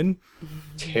 minutes in?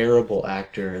 Terrible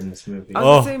actor in this movie. I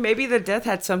was gonna say maybe the death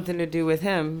had something to do with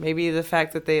him. Maybe the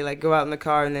fact that they like go out in the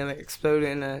car and they like explode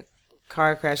in a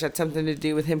car crash had something to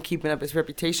do with him keeping up his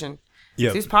reputation.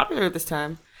 Yeah. He was popular at this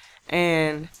time,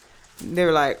 and they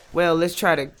were like, "Well, let's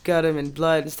try to gut him in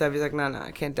blood and stuff." He's like, "No,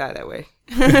 I can't die that way."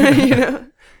 You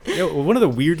know? One of the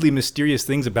weirdly mysterious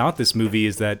things about this movie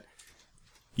is that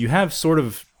you have sort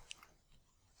of,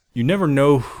 you never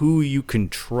know who you can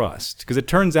trust, because it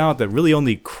turns out that really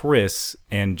only Chris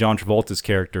and John Travolta's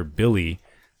character Billy,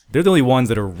 they're the only ones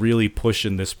that are really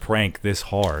pushing this prank this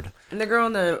hard. And the girl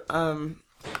in the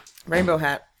rainbow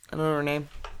hat, I don't know her name,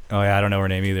 Oh yeah, I don't know her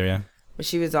name either. Yeah. but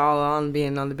she was all on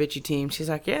being on the bitchy team. She's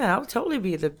like, "Yeah, I'll totally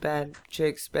be the bad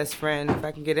chick's best friend if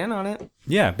I can get in on it."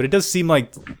 Yeah, but it does seem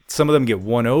like some of them get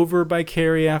won over by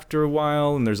Carrie after a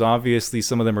while, and there's obviously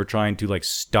some of them are trying to like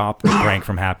stop the prank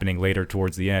from happening later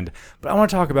towards the end. But I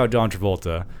want to talk about John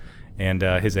Travolta and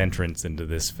his entrance into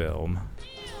this film.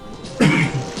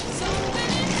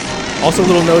 Also, a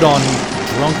little note on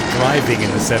drunk driving in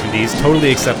the 70s,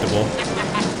 totally acceptable.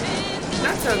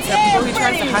 Not so acceptable. He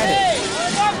tries to hide it.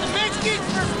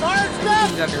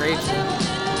 He's underage.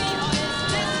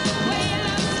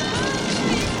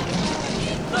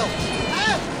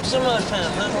 Some other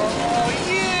time, huh? Oh,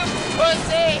 you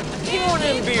pussy! You want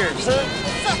them beers, huh?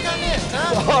 Suck on this,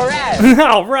 huh?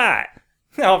 All right.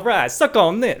 All right, suck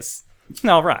on this.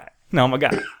 All right, oh my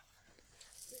God.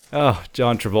 Oh,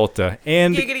 John Travolta.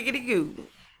 And Giggity gitty goo.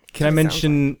 can I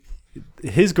mention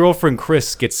his girlfriend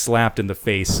Chris gets slapped in the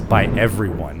face by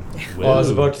everyone. Well, I was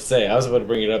about to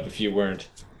bring it up if you weren't.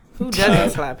 Who doesn't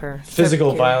slap her?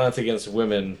 Physical Except violence against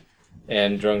women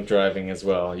and drunk driving as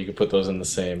well. You could put those in the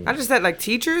same. I just said like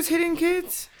teachers hitting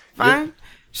kids. Fine.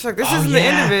 She's like, this Oh, isn't the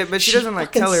end of it, but she doesn't like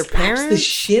fucking tell her slaps the parents.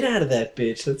 shit out of that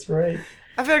bitch. That's right.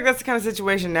 I feel like that's the kind of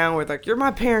situation now where like,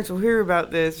 my parents will hear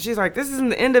about this. She's like, this isn't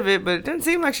the end of it, but it doesn't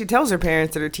seem like she tells her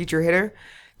parents that her teacher hit her.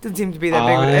 Doesn't seem to be that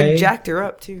big. Of I- it jacked her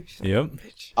up too. She's like, Yep.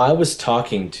 bitch. I was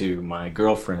talking to my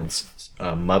girlfriend's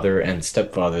mother and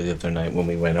stepfather the other night when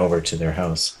we went over to their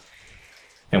house.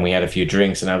 And we had a few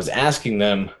drinks, and I was asking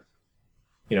them,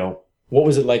 you know, what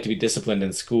was it like to be disciplined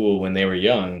in school when they were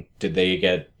young? Did they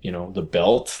get, you know, the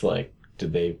belt? Like,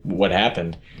 what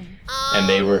happened? And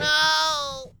they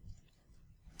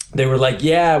were like,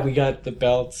 yeah, we got the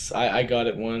belts. I got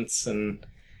it once. And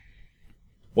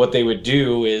what they would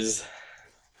do is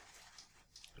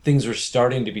things were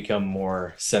starting to become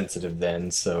more sensitive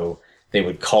then. So they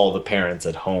would call the parents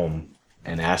at home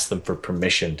and ask them for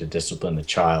permission to discipline the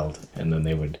child. And then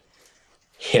they would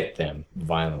hit them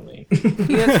violently. You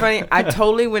know what's funny? I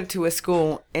totally went to a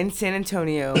school in San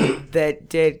Antonio that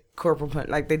did corporal punch.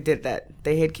 Like they did that.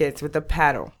 They hit kids with a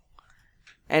paddle.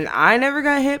 And I never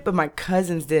got hit, but my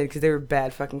cousins did because they were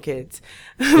bad fucking kids.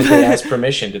 Did they ask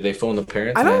permission? Did they phone the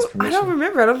parents I and ask don't permission?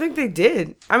 remember. I don't think they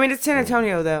did. I mean, it's San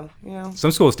Antonio though, you know.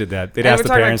 Some schools did that. They'd And ask we're the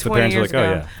talking parents. The 20 parents were years like,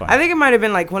 "Oh ago. yeah, fine." I think it might have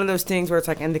been like one of those things where it's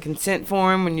like in the consent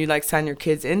form when you like sign your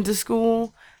kids into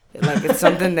school. Like it's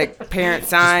something that parents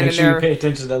sign Make and sure you they're pay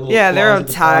attention to that little yeah, they're clause all at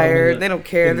the bottom tired. and They don't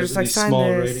care. and They're just the like sign small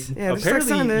this. writing. Yeah, they're just like,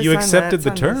 Apparently, sign this, you sign accepted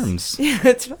that, the sign this. terms. Yeah,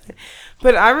 it's fine.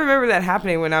 But I remember that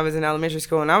happening when I was in elementary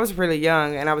school, and I was really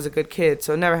young, and I was a good kid,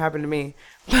 so it never happened to me.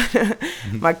 But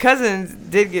my cousins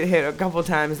did get hit a couple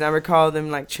times, and I recall them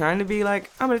like trying to be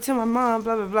like, "I'm gonna tell my mom,"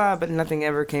 blah blah blah, but nothing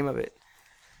ever came of it.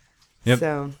 Yep.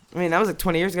 So I mean, that was like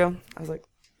 20 years ago. I was like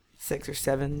 6 or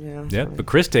 7. You know. Yeah, so but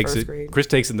Chris takes first it. grade. Chris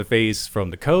takes in the face from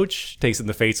the coach. Takes in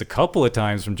the face a couple of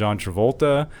times from John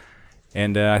Travolta,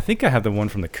 and I think I have the one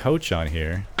from the coach on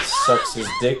here. Sucks his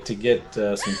dick to get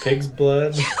some pig's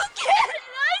blood. You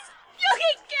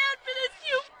can get for this,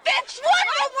 you bitch! What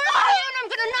the fuck? I'm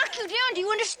gonna knock you down. Do you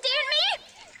understand me?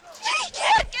 We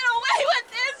can't get away with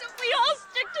this if we all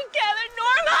stick together,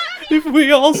 Norma! If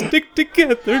we all stick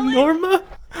together, Norma.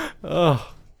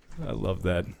 Oh, I love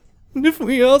that. If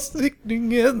we all stick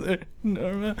together,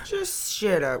 Norma. Just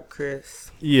shut up,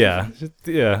 Chris. Yeah,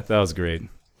 that was great.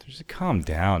 Just calm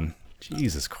down.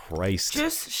 Jesus Christ.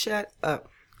 Just shut up.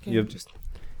 Okay, Yep. Just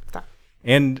stop.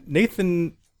 And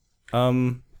Nathan,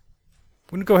 I'm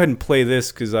going to go ahead and play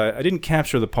this because I didn't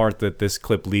capture the part that this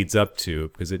clip leads up to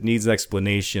because it needs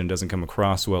explanation, doesn't come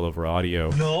across well over audio.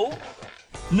 No?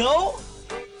 No?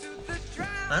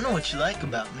 I know what you like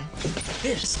about me.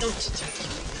 Here, don't you take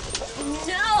it.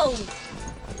 No!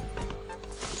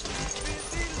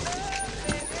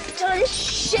 Darn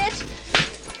shit!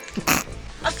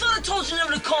 I thought I told you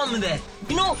never to call me that.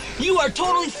 You know, you are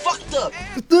totally fucked up.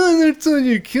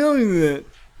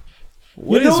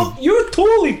 What is You're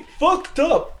totally fucked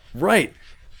up. right?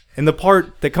 And the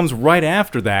part that comes right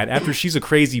after that, after she's a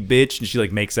crazy bitch and she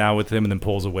like makes out with him and then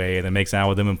pulls away and then makes out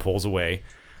with him and pulls away,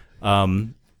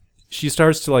 she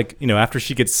starts to like, you know, after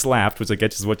she gets slapped, which I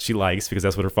guess is what she likes because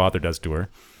that's what her father does to her,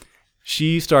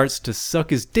 she starts to suck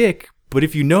his dick. But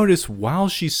if you notice, while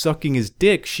she's sucking his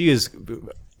dick, she is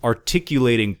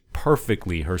articulating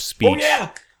perfectly her speech. Oh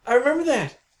yeah, I remember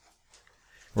that.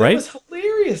 Right? That was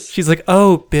hilarious. She's like,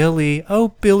 oh, Billy,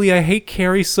 I hate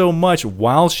Carrie so much,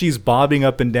 while she's bobbing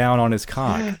up and down on his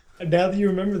cock. Now that you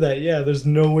remember that, yeah, there's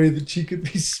no way that she could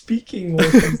be speaking while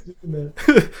she's doing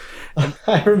that.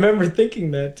 I remember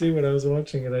thinking that too when I was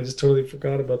watching it. I just totally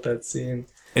forgot about that scene.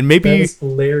 And That maybe, was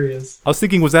hilarious. I was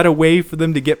thinking, was that a way for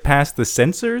them to get past the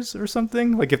censors or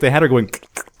something? Like, if they had her going,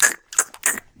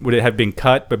 would it have been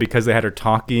cut? But because they had her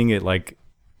talking, it, like,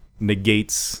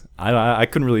 negates. I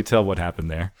couldn't really tell what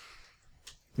happened there.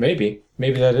 Maybe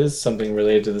that is something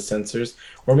related to the censors,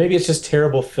 or maybe it's just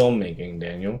terrible filmmaking,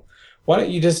 Daniel. Why don't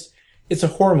you just? It's a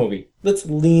horror movie. Let's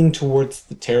lean towards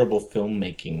the terrible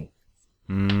filmmaking.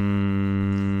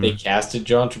 They casted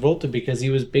John Travolta because he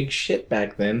was big shit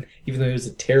back then, even though he was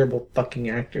a terrible fucking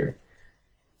actor.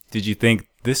 Did you think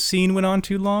this scene went on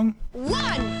too long? 1, 2,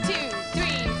 3,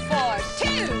 4, 2,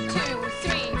 2, 3,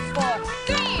 4,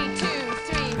 3, 2,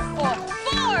 3, 4,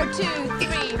 4, 2,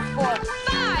 3, 4,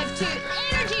 5, 2,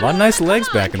 energy. A lot of nice legs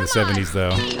back in the 70s,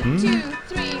 though. 2,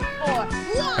 3, 4, 1,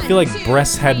 I feel like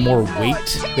breasts had more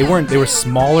weight. They were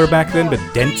smaller back then, but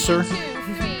denser.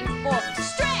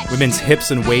 Women's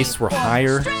hips and waists were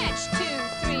higher.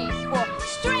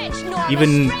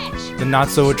 Even the not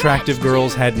so attractive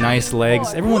girls had nice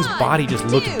legs. Everyone's body just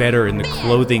looked better in the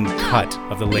clothing cut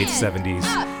of the late 70s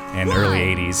and early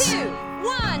 80s.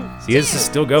 See, this is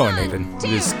still going, Nathan.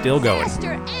 It is still going.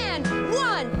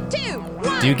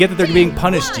 Do you get that they're being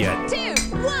punished yet?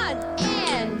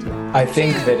 I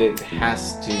think that it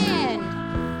has to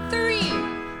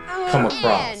come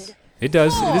across. It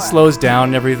does. It just slows down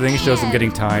and everything. It shows them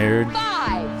getting tired.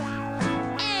 5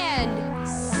 and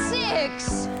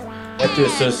 6. You have to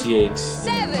associate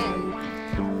 7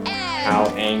 how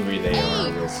angry they are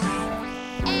with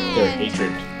their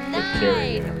hatred with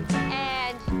Carrie and everything.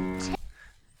 and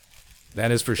That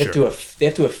is for They sure. have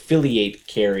to affiliate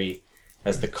Carrie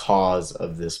as the cause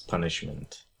of this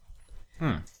punishment.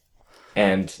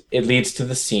 And it leads to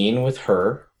the scene with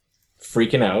her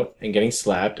freaking out and getting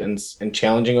slapped and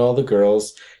challenging all the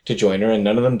girls to join her, and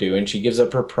none of them do. And she gives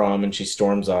up her prom and she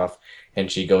storms off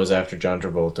and she goes after John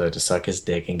Travolta to suck his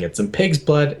dick and get some pig's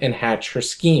blood and hatch her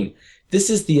scheme. This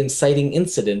is the inciting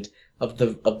incident of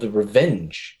the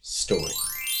revenge story.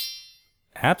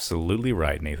 Absolutely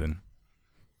right, Nathan.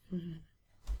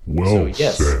 Well So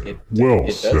yes, said. Well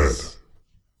it said. does.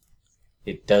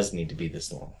 It does need to be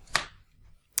this long.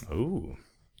 Ooh.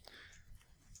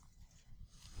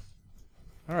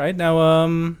 All right, now,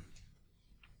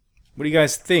 what do you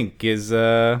guys think? Is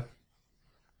Sissy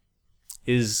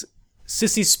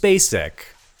Spacek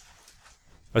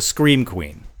a scream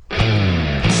queen?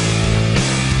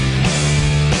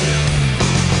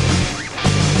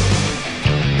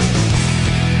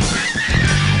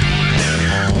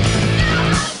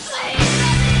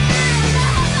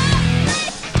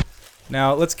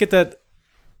 Now, let's get that.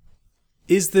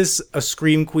 Is this a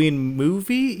Scream Queen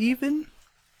movie, even?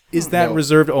 Is that No.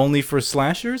 reserved only for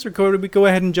slashers, or could we go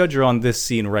ahead and judge her on this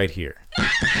scene right here? Mama,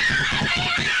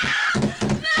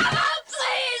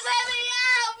 please let me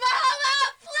out! Mama,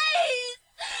 please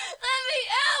let me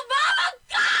out! Mama,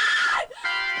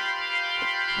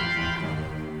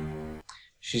 God!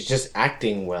 She's just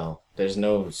acting well. There's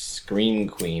no scream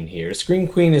queen here. Scream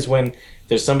queen is when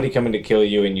there's somebody coming to kill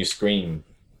you and you scream.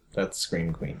 That's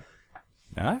scream queen.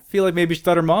 I feel like maybe she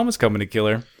thought her mom was coming to kill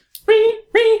her.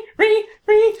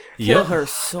 Kill Yep. her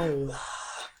soul.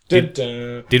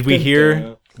 Did we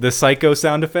hear the psycho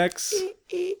sound effects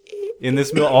in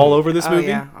this all over this Oh movie?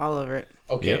 yeah, all over it.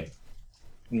 Okay, Yep.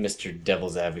 Mr.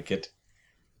 Devil's Advocate.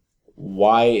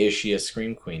 Why is she a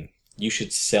scream queen? You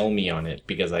should sell me on it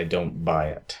because I don't buy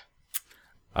it.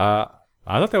 I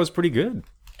thought that was pretty good.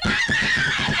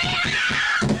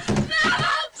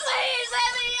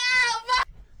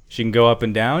 She can go up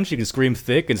and down. She can scream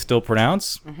thick and still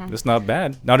pronounce. That's not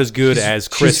bad. Not as good as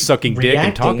Chris She's sucking dick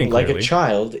and talking reacting like clearly. a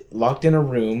child locked in a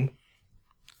room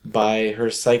by her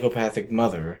psychopathic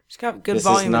mother. She's got good This is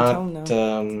volume not. and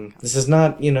tone, though. This is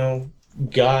not.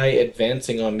 Guy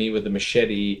advancing on me with a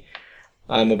machete.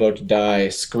 I'm about to die.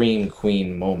 Scream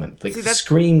Queen moment. Like See, the that's-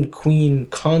 Scream Queen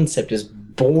concept is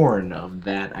born of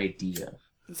that idea.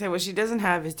 So what she doesn't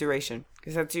have is duration,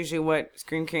 because that's usually what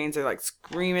scream queens are like,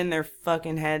 screaming their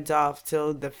fucking heads off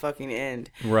till the fucking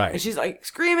end. Right. And she's like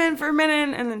screaming for a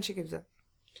minute, and then she gives up.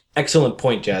 Excellent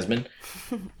point, Jasmine.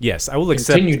 Yes, I will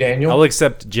accept. Continue, Daniel. I will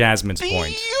accept Jasmine's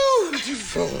point.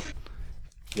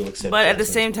 You'll accept. But at the Jasmine's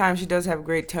same time, she does have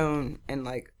great tone and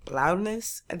like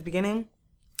loudness at the beginning.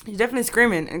 She's definitely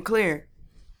screaming and clear.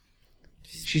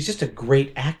 She's just a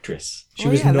great actress. She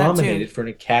Well, was yeah, that nominated too. for an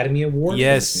Academy Award.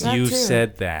 Yes, That you too.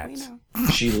 said that. We know.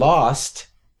 She lost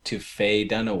to Faye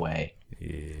Dunaway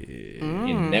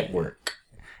in Network.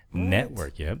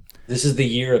 Network, yep. This is the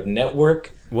year of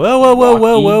Network.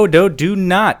 Whoa. Do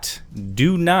not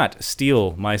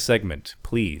steal my segment,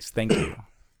 please. Thank you.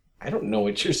 I don't know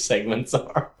what your segments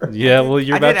are. Yeah, well,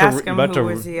 you're I about did to ask him about who to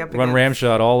was he up run against.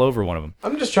 ramshot all over one of them.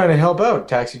 I'm just trying to help out.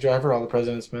 Taxi Driver, All the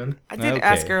President's Men. I did Okay.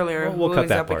 ask earlier Well, we'll who cut was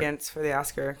that up part. against for the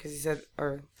Oscar, because he said,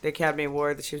 or the Academy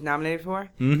Award that she was nominated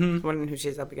for. Mm-hmm. I was wondering who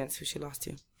she's up against, who she lost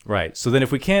to. Right. So then,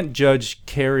 if we can't judge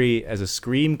Carrie as a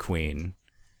scream queen,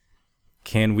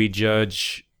 can we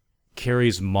judge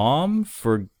Carrie's mom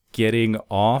for getting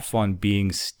off on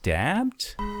being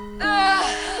stabbed?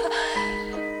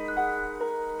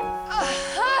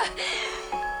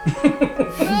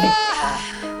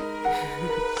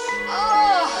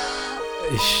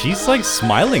 She's like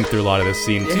smiling through a lot of this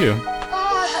scene too.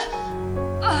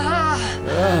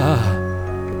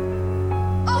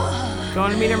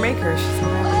 Going to meet her maker. She's so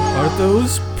happy. Are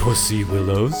those pussy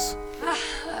willows?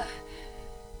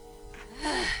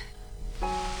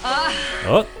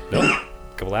 Oh, nope.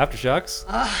 Couple aftershocks.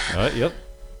 Yep.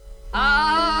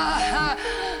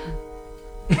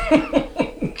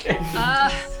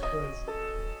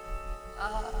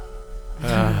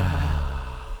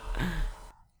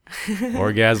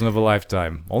 Orgasm of a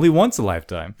lifetime. Only once a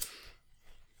lifetime.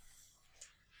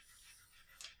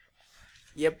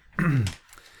 Yep.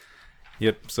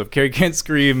 Yep. So if Carrie can't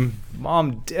scream,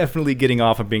 mom definitely getting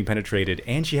off on being penetrated.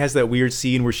 And she has that weird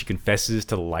scene where she confesses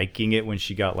to liking it when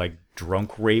she got like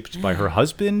drunk raped by her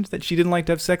husband that she didn't like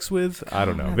to have sex with. I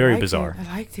don't know. Very bizarre. I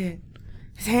liked it.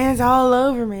 His hands all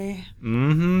over me.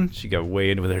 Mm-hmm. She got way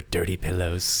in with her dirty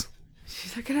pillows.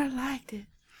 She's like, and I liked it.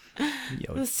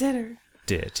 Yo, The sinner.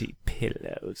 dirty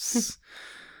pillows.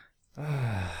 All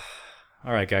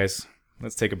right, guys.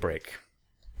 Let's take a break.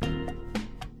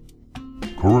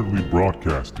 Currently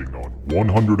broadcasting on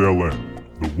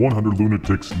 100LN, the 100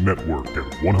 Lunatics Network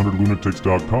at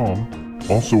 100lunatics.com.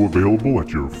 Also available at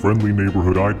your friendly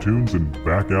neighborhood iTunes and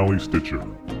back alley Stitcher.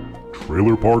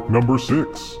 Trailer Park number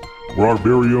 6, where our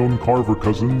very own Carver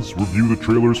cousins review the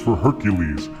trailers for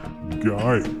Hercules,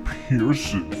 Guy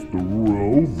Pearce's The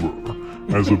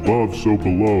Rover, As Above, So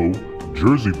Below,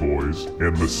 Jersey Boys,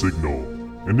 and The Signal.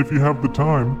 And if you have the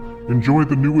time, enjoy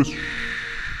the newest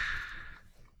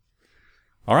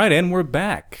All right, and we're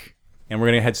back. And we're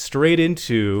going to head straight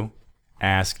into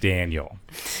Ask Daniel.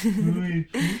 You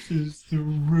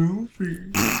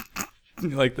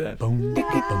like that?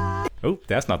 Oh,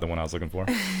 that's not the one I was looking for.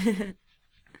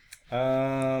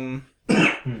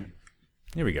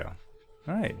 Here we go.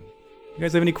 All right. You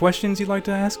guys have any questions you'd like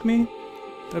to ask me?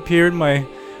 Up here in my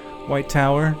White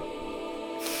Tower,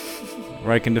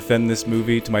 where I can defend this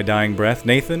movie to my dying breath.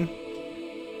 Nathan?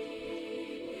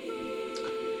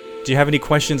 Do you have any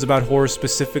questions about horror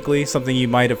specifically? Something you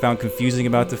might have found confusing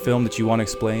about the film that you want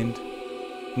explained?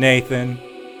 Nathan?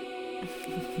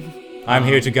 I'm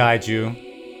here to guide you.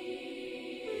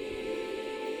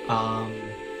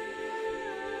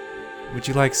 Would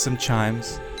you like some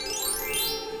chimes?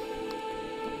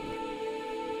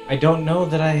 I don't know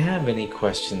that I have any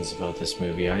questions about this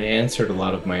movie. I answered a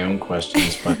lot of my own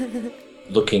questions by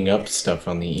looking up stuff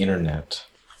on the internet.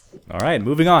 All right,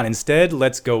 moving on. Instead,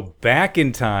 let's go back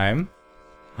in time.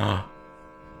 Where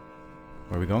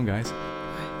are we going, guys?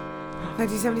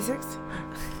 1976?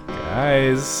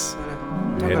 Guys,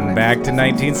 Oh, no. heading back to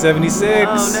 1976.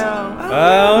 Oh, no.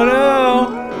 Oh,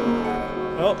 no.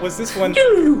 Oh, what's this one?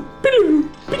 Oh,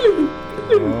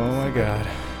 my God.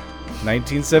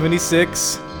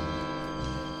 1976.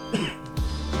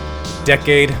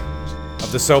 Decade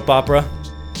of the soap opera.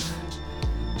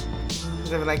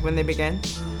 Is it like when they began?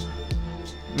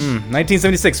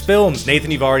 1976 films. Nathan,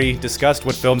 you've already discussed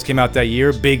what films came out that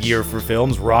year. Big year for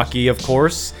films. Rocky, of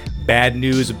course. Bad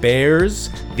News Bears.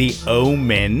 The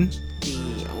Omen.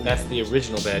 That's the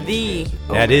original Bad The News.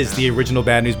 That is the original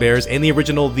Bad News Bears and the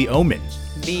original The Omen.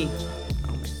 The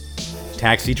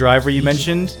Taxi Driver, you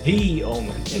mentioned. The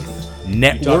Omen. You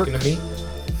Network. talking to me?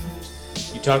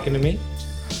 You talking to me?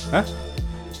 Huh?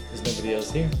 There's nobody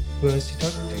else here. Who else you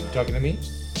talking to? You talking to me?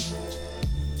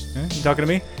 You talking to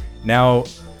me? Now,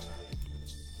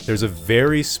 there's a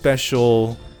very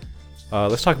special.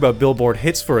 Let's talk about Billboard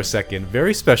hits for a second.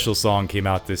 Very special song came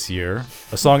out this year.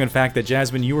 A song, in fact, that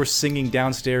Jasmine, you were singing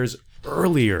downstairs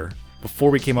earlier, before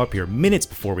we came up here, minutes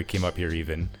before we came up here,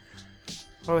 even.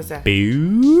 what was that?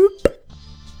 Boop.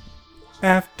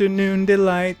 Afternoon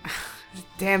Delight.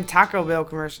 Damn Taco Bell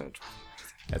commercial.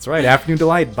 That's right, Afternoon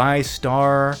Delight by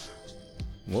Starland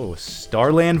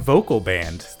Vocal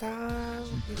Band. Stop.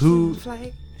 Who-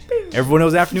 Flight. Everyone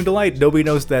knows Afternoon Delight. Nobody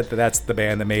knows that that's the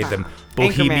band that made them.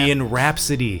 Bohemian Anchorman.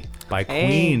 Rhapsody by Hey,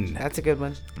 Queen. that's a good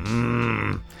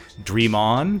one. Dream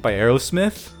On by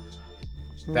Aerosmith.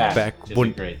 That Back is when-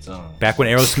 a great song. Back when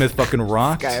Aerosmith fucking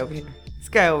rocked. This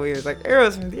guy over here is like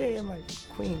Aerosmith. Yeah, I'm like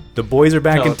Queen. The boys are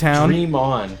back No, in town. Dream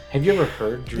On. Have you ever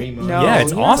heard Dream On? No, Yeah,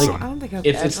 it's awesome. I don't think I've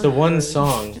It's the ever one heard.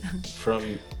 song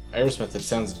from Aerosmith that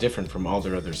sounds different from all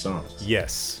their other songs.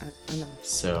 Yes. I know.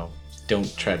 So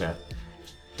don't try to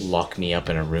lock me up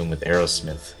in a room with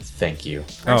Aerosmith. Thank you.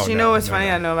 Actually, you know what's no, funny?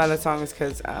 no. I know about that song is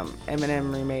because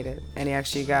Eminem remade it, and he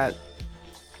actually got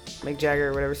Mick Jagger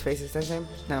or whatever his face is. That his name?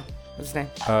 No, what's his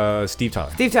name? Steve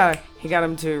Tyler. Steve Tyler. He got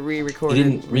him to re-record. He it.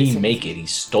 didn't remake it, he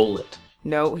stole it.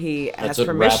 No, he That's asked what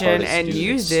rap permission artists and do, they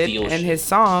used it steal in shit. his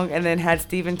song, and then had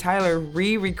Steven Tyler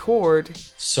re-record.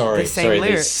 Sorry, The same sorry, they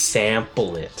lyrics.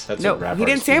 sample it. That's No, what rap he didn't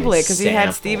artists do, sample they it because he had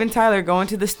sample. Steven Tyler go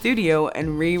into the studio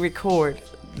and re-record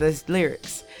the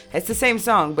lyrics. It's the same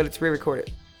song, but it's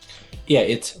re-recorded. Yeah,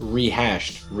 it's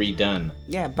rehashed, redone.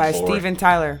 Yeah, by Or- Steven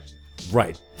Tyler.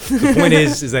 Right. The point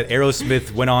is that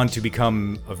Aerosmith went on to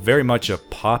become very much a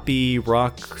poppy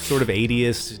rock sort of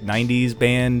 80s, 90s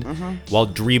band, while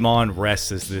Dream On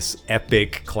rests as this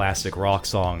epic classic rock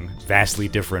song, vastly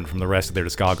different from the rest of their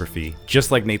discography,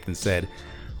 just like Nathan said.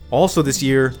 Also this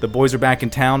year, The Boys Are Back in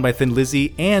Town by Thin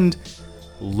Lizzy and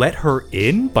Let Her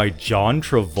In by John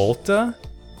Travolta,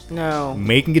 No.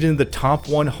 making it into the top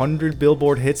 100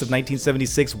 Billboard hits of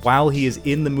 1976 while he is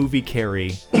in the movie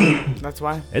Carrie. That's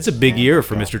why. It's a big year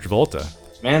for Mr. Travolta.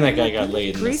 Man, that guy got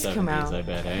laid in the Grease 70s, come out. I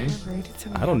bet, eh?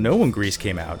 I don't know when Grease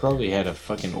came out. Probably had a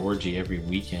fucking orgy every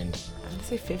weekend. I'd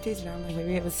say 50s now. Like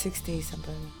maybe it was 60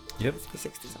 something. Yep. Must be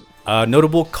 60 something.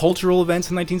 Notable cultural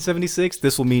events in 1976.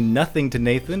 This will mean nothing to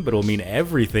Nathan, but it will mean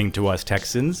everything to us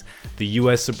Texans. The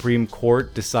U.S. Supreme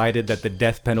Court decided that the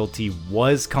death penalty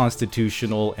was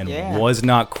constitutional and Yeah. was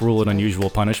not cruel and unusual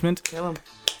punishment. Kill him.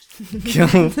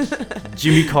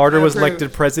 Jimmy Carter was Approved.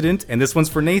 elected president, and this one's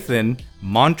for Nathan.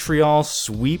 Montreal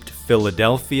sweeped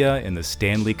Philadelphia in the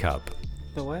Stanley Cup.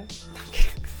 The what?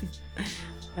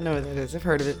 I know what that is. I've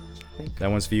heard of it. That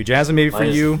one's for you. Jasmine, maybe for Why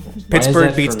is- you. why is Pittsburgh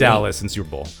that beats for me? Dallas in Super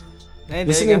Bowl. Hey, there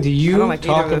Listening go. to I you don't like either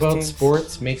talk of those about teams.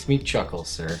 sports makes me chuckle,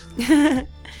 sir.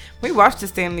 We watched the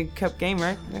Stanley Cup game,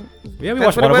 right? Yeah, we That's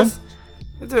watched what one it of was. them.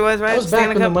 That's what it was, right? That was back Stanley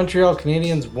when the Cup. Montreal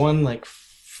Canadiens won like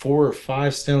 4 or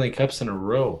 5 Stanley Cups in a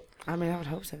row. I mean, I would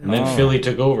hope so. And then Philly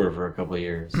took over for a couple of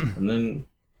years. And then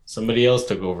somebody else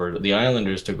took over. The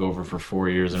Islanders took over for 4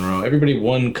 years in a row. Everybody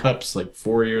won cups like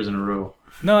 4 years in a row.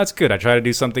 No, that's good. I try to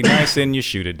do something nice and you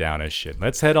shoot it down as shit.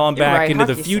 Let's head on You're back right, into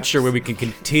the hockey future sucks. where we can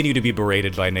continue to be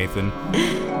berated by Nathan.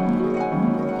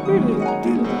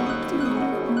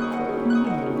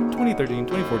 2013,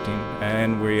 2014.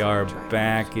 And we are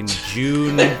back in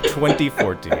June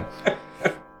 2014.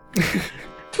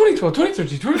 2012,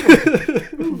 2013,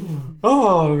 2014.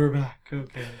 Oh, we're back.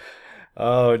 Okay.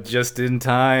 Oh, just in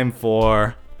time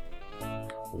for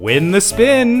Win the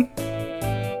Spin.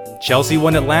 Chelsea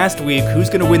won it last week. Who's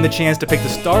going to win the chance to pick the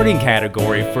starting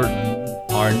category for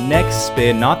our next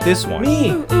spin? Not this one. Me.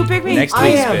 Ooh, pick me. Next I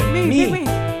week's am. spin. Me, Me. pick me.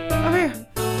 Over here.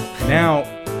 Now,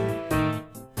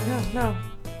 No.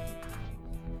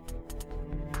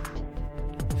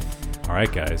 all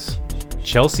right, guys.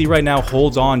 Chelsea right now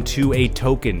holds on to a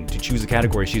token to choose a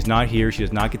category. She's not here. She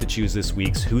does not get to choose this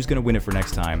week's. Who's going to win it for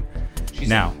next time? She's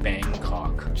Now. in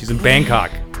Bangkok. She's in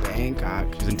Bangkok.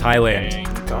 Bangkok. She's in Thailand.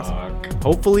 Bangkok.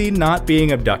 Hopefully not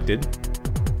being abducted.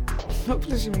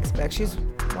 Hopefully she makes it back. She's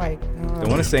white. Don't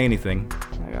want to say anything.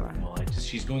 I gotta- Well,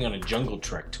 she's going on a jungle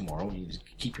trek tomorrow. You just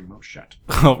keep your mouth shut.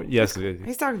 Oh, yes.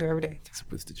 He's talking to her every day.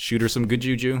 Shoot her some good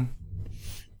juju.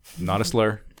 Not a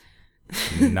slur.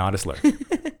 Not a slur.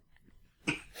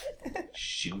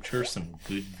 Shoot her some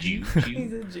good He's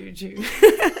juju. a juju.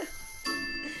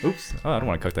 Oops. Oh, I don't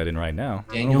want to cook that in right now.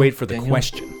 I'm Daniel, gonna wait for the Daniel,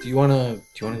 question. Do you wanna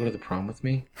go to the prom with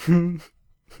me? I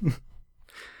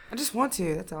just want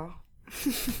to, that's all.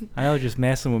 I know, just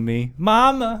messing with me.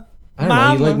 Mama! I don't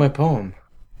know. You like my poem?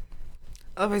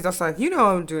 Oh, he's also like, you know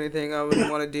I don't do anything I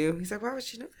wouldn't want to do. He's like, why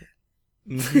would you know that?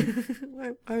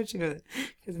 why would you know that?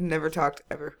 Because I've never talked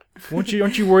ever.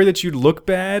 Aren't you worried that you'd look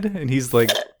bad? And he's like,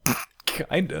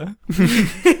 kinda.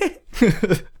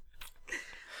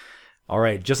 All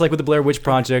right, just like with the Blair Witch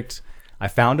Project, I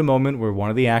found a moment where one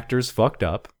of the actors fucked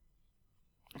up.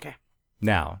 Okay.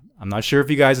 Now, I'm not sure if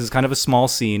you guys, it's kind of a small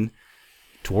scene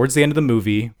towards the end of the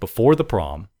movie, before the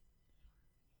prom.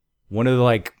 One of the,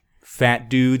 like, fat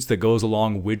dudes that goes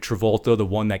along with Travolta, the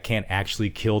one that can't actually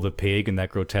kill the pig in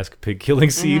that grotesque pig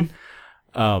killing scene,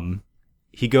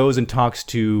 he goes and talks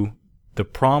to the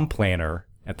prom planner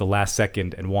at the last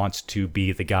second and wants to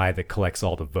be the guy that collects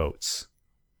all the votes.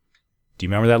 Do you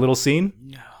remember that little scene?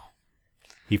 No.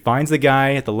 He finds the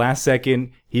guy at the last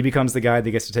second. He becomes the guy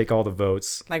that gets to take all the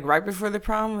votes. Like right before the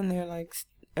prom when they're like,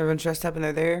 everyone's dressed up and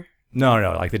they're there? No,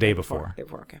 like the day before. Day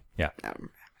before, okay. Yeah.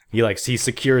 He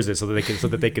secures it so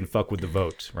that they can fuck with the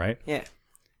vote, right? Yeah.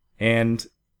 And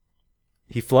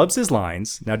he flubs his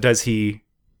lines. Now, does he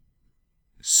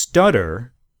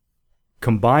stutter,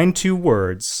 combine two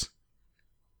words,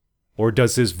 or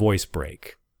does his voice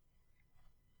break?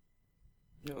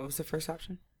 What was the first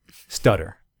option?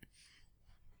 Stutter.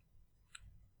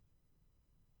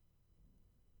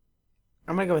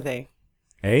 I'm gonna go with A.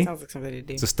 A? Sounds like something to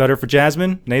do. It's a stutter for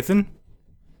Jasmine. Nathan?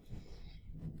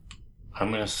 I'm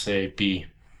gonna say B.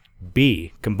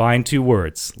 B. Combine two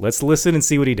words. Let's listen and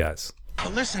see what he does.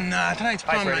 Well, listen, tonight's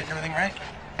prom night and everything, right?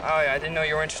 Oh, yeah, I didn't know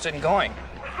you were interested in going.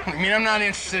 I mean, I'm not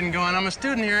interested in going. I'm a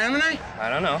student here, am I? I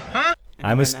don't know. Huh?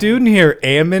 I'm a student here,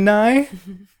 am I?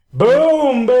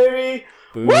 Boom, baby.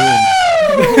 Boom.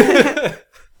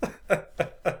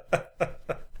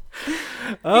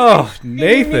 Oh,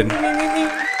 Nathan.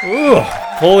 Ooh,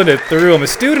 pulling it through. I'm a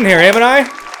student here, haven't I?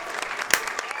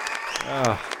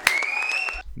 Oh.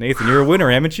 Nathan, you're a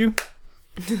winner, haven't you?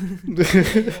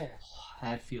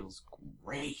 That feels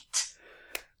great.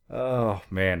 Oh,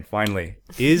 man, finally.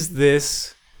 Is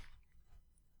this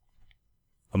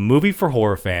a movie for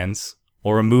horror fans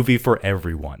or a movie for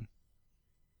everyone?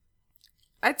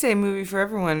 I'd say a movie for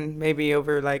everyone, maybe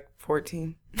over like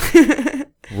 14.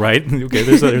 Right? Okay,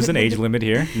 there's an age limit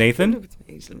here. Nathan?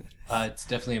 It's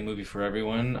definitely a movie for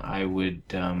everyone. I would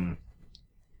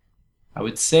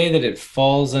say that it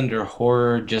falls under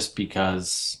horror just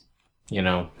because,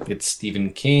 it's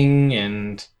Stephen King,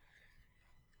 and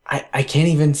I can't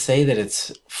even say that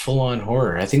it's full on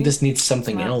horror. I think this needs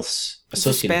something else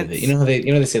associated with it. You know how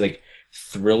they say like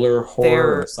thriller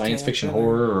horror or science fiction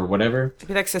horror or whatever? It'd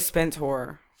be like suspense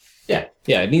horror. Yeah,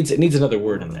 it needs another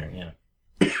word in there, yeah.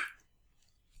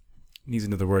 Needs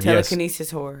another word, yes. Telekinesis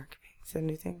horror. Is that a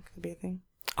new thing? Could be a thing.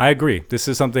 I agree. This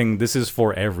is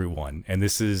for everyone. And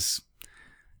this is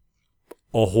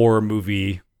a horror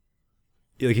movie.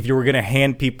 Like if you were going to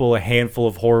hand people a handful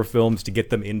of horror films to get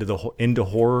them into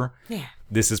horror,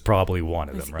 this is probably one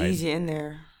of them, right? It's easy in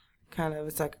there. Kind of.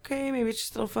 It's like, okay, maybe it's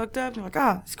just a little fucked up. And you're like,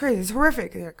 it's crazy. It's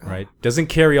horrific. Like, right. Doesn't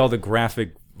carry all the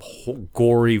graphic,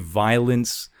 gory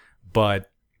violence, but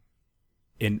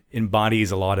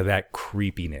embodies a lot of that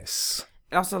creepiness.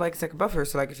 And also, like, it's like a buffer.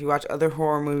 So, like, if you watch other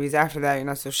horror movies after that, you're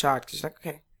not so shocked. 'Cause you're like,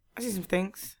 okay, I see some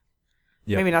things.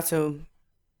 Yep. Maybe not so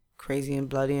crazy and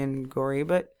bloody and gory,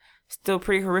 but still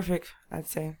pretty horrific, I'd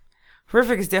say.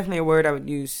 Horrific is definitely a word I would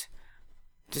use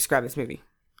to describe this movie.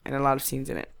 And a lot of scenes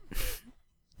in it.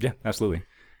 Yeah, absolutely.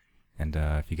 And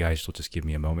if you guys will just give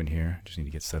me a moment here. I just need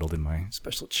to get settled in my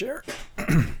special chair.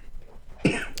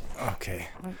 Okay.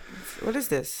 What is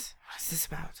this? What is this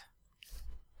about?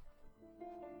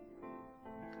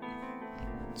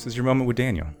 This is your moment with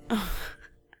Daniel.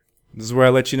 This is where I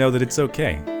let you know that it's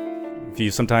okay. If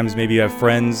you sometimes maybe you have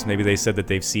friends, maybe they said that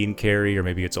they've seen Carrie, or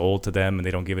maybe it's old to them and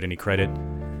they don't give it any credit.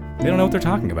 They don't know what they're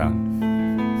talking about.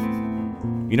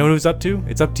 You know what it's up to?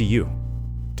 It's up to you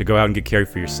to go out and get Carrie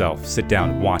for yourself. Sit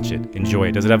down, watch it, enjoy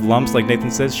it. Does it have lumps like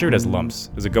Nathan says? Sure it has lumps.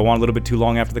 Does it go on a little bit too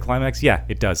long after the climax? Yeah,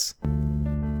 it does.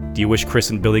 Do you wish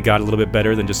Chris and Billy got a little bit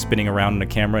better than just spinning around in a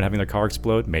camera and having their car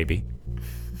explode? Maybe.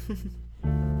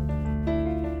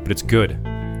 But it's good.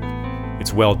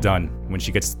 It's well done. When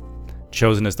she gets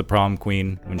chosen as the prom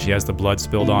queen, when she has the blood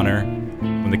spilled on her,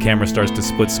 when the camera starts to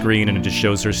split screen and it just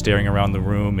shows her staring around the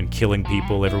room and killing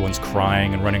people, everyone's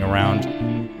crying and running around.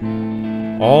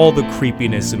 All the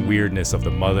creepiness and weirdness of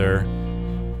the mother,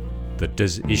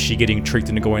 Is she getting tricked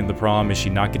into going to the prom? Is she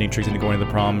not getting tricked into going to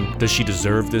the prom? Does she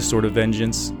deserve this sort of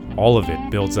vengeance? All of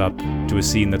it builds up to a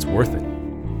scene that's worth it.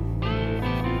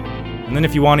 And then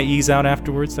if you want to ease out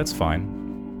afterwards, that's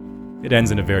fine. It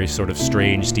ends in a very sort of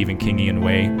strange Stephen Kingian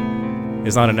way.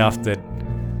 It's not enough that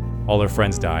all her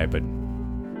friends die, but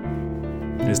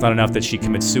it's not enough that she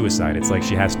commits suicide. It's like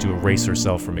she has to erase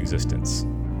herself from existence.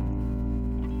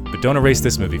 But don't erase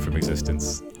this movie from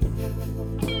existence.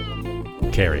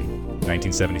 Carrie,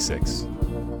 1976.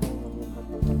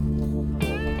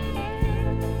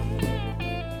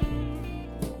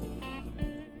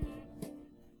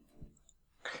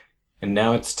 And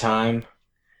now it's time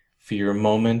for your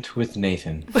moment with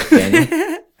Nathan.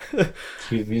 Daniel,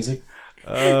 cue the music.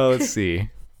 Let's see.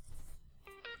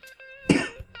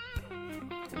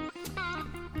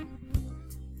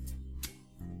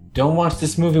 Don't watch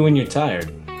this movie when you're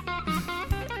tired.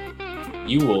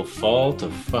 You will fall to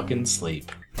fucking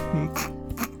sleep.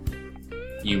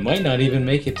 You might not even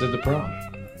make it to the prom.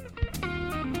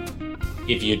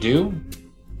 If you do,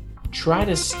 try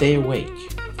to stay awake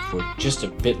for just a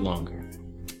bit longer.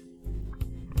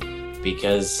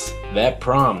 Because that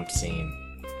prom scene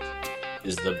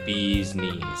is the bee's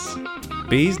knees.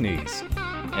 Bee's knees.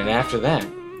 And after that,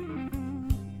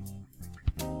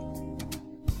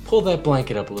 pull that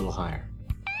blanket up a little higher.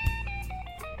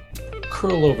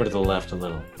 Curl over to the left a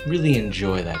little. Really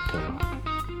enjoy that pillow.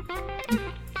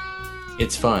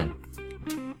 It's fun.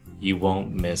 You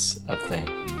won't miss a thing.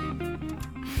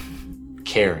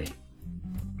 Carrie,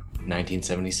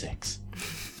 1976.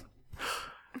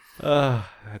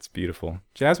 That's beautiful.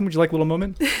 Jasmine, would you like a little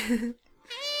moment?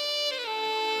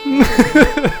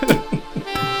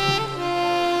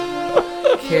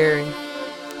 Carrie.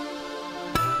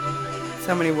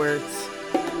 So many words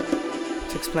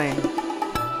to explain.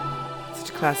 Such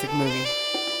a classic movie.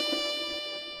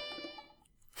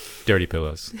 Dirty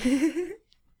pillows.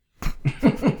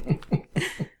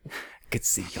 Could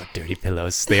see your dirty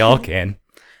pillows. They all can.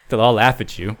 They'll all laugh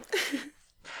at you.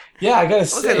 Yeah, I gotta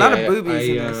say, a lot of boobies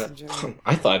in this in general.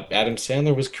 I thought Adam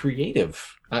Sandler was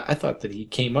creative. I thought that he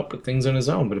came up with things on his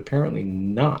own, but apparently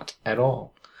not at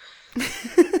all.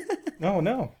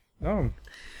 No.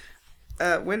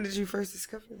 When did you first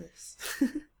discover this?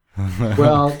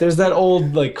 Well, there's that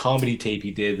old like comedy tape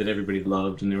he did that everybody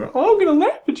loved, and they were, "Oh, I'm gonna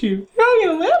laugh at you. I'm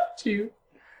gonna laugh at you."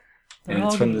 And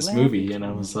it's from this movie, and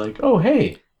I was like, "Oh,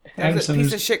 hey, Adam There's a piece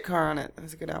Sandler's." of shit car on it. That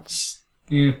was a good album.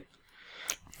 Yeah.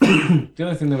 The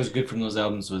only thing that was good from those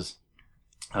albums was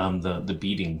the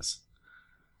beatings.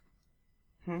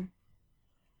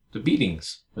 The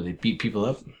beatings, where they beat people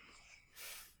up.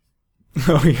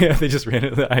 Oh yeah, they just ran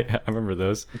it. I remember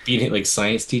those. Beating, like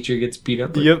science teacher gets beat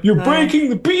up. Like, Yep. You're breaking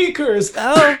the beakers.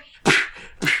 Oh,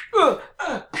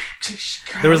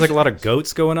 There was like a lot of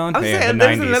goats going on. I was Man, saying, the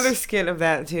there's 90s. another skit of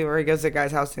that too, where he goes to a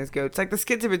guy's house and his goats. Like the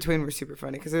skits in between were super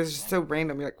funny because it was just so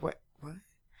random. You're like, what?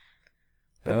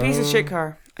 But piece of shit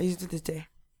car. I used it this day.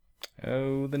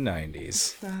 Oh, the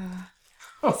 90s.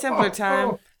 Simpler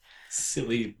time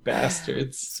Silly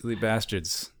bastards. Silly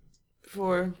bastards.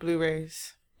 for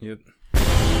Blu-rays. Yep.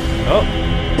 Oh,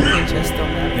 Just don't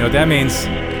you matter. know what that means?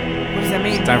 What does that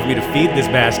mean? It's time for me to feed this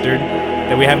bastard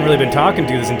that we haven't really been talking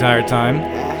to this entire time.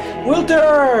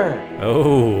 Wilter!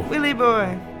 Oh. Willy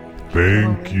boy.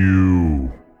 Thank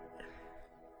you.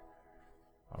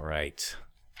 All right.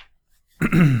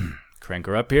 Crank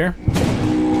her up here.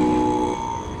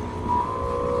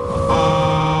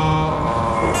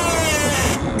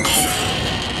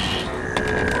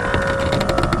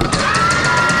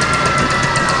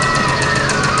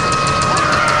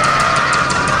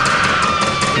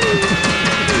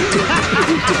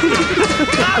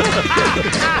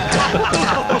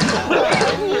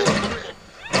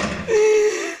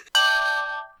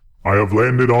 I have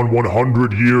landed on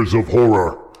 100 years of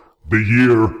horror. The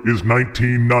year is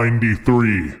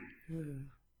 1993.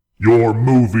 Your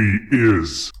movie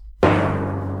is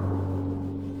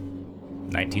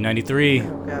 1993.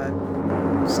 Oh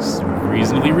god. This is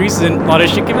reasonably recent. A lot of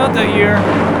shit came out that year.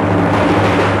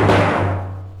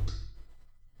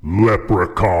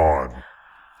 Leprechaun.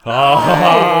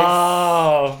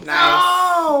 Oh.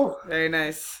 Nice. Very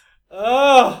nice.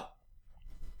 Oh.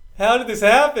 How did this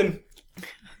happen?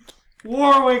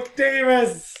 Warwick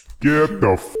Davis! Get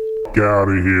the f*** out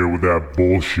of here with that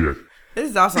bullshit. This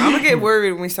is awesome. I'm gonna get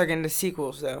worried when we start getting the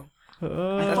sequels, though.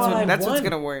 I That's what's won.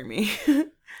 gonna worry me.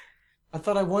 I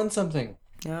thought I won something.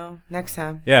 No, next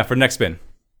time. Yeah, for next spin.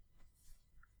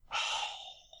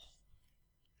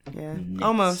 Yeah,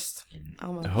 almost. I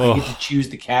Oh. get to choose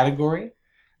the category?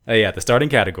 Yeah, the starting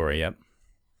category, yep.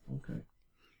 Okay.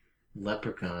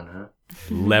 Leprechaun, huh?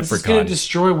 This is Leprechaun. gonna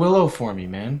destroy Willow for me,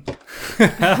 man.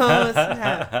 Oh,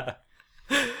 snap.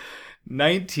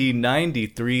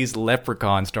 1993's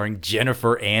Leprechaun starring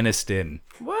Jennifer Aniston.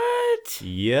 What?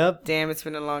 Yep. Damn, it's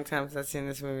been a long time since I've seen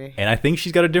this movie. And I think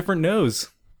she's got a different nose.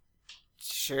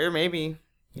 Sure, maybe.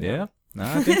 Yeah, no,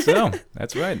 I think so.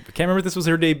 That's right. I can't remember if this was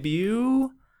her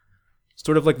debut.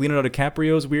 Sort of like Leonardo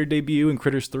DiCaprio's weird debut in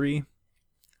Critters 3.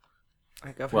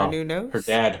 Like of her new nose?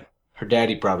 Her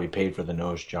daddy probably paid for the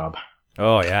nose job.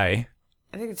 Oh, yeah. Eh?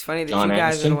 I think it's funny that John you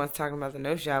guys are Aniston? the ones talking about the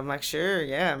nose job. I'm like, sure,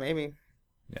 yeah, maybe.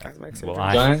 Yeah. That makes Well,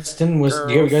 sense. John Aniston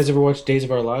do you guys ever watch Days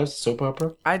of Our Lives, soap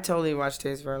opera? I totally watched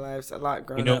Days of Our Lives a lot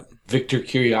growing You know up. Victor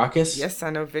Kiriakis? Yes, I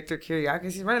know Victor Kiriakis.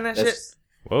 He's running that shit. That's,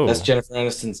 Whoa. that's Jennifer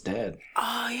Aniston's dad.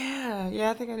 Oh, yeah. Yeah,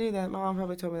 I think I knew that. My mom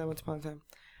probably told me that once upon a time.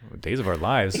 Days of Our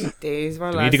Lives. Do Days of Our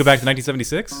we Lives. need to go back to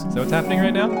 1976? Is that what's happening right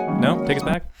now? No? Take us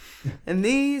back? And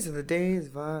these are the days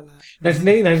of our lives.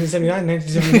 1978,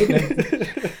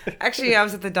 1978. Actually, I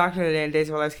was at the doctor today and Days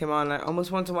of Our Lives came on. And I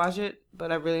almost wanted to watch it,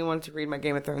 but I really wanted to read my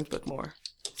Game of Thrones book more.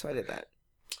 So I did that.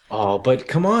 Oh, but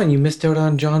come on, you missed out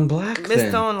on John Black.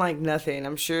 Missed on like nothing.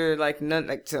 I'm sure like none.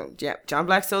 Like so, yeah. John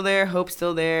Black's still there. Hope's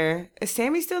still there. Is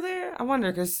Sammy still there? I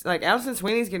wonder because like Alison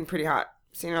Sweeney's getting pretty hot.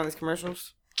 Seeing her on these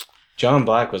commercials. John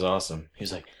Black was awesome. He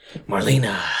was like,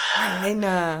 Marlena,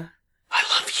 Marlena, I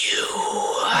love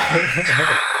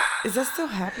you. is that still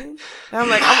happening? And I'm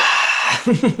like,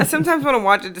 I sometimes want to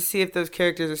watch it to see if those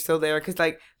characters are still there because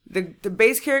like the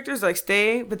base characters like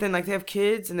stay, but then like they have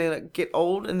kids and they like get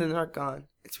old and then they're gone.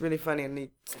 It's really funny in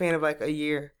the span of like a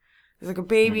year. There's like a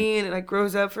baby and it like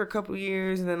grows up for a couple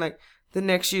years and then like the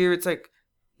next year it's like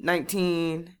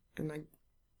 19 and like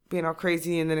being all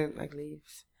crazy and then it like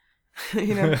leaves.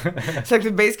 You know, it's like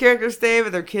the base characters stay,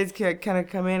 but their kids can kind of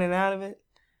come in and out of it.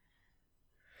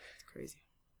 It's crazy.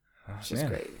 It's just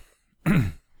crazy.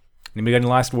 Anybody got any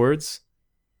last words?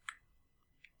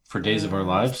 For Days of Our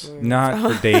Lives? Not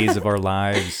for Days of Our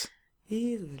Lives.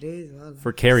 These are the days of our lives.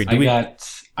 For Carrie,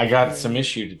 I got some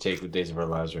issue to take with Days of Our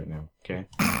Lives right now, okay?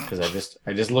 Because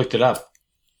I just looked it up.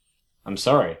 I'm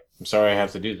sorry I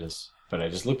have to do this, but I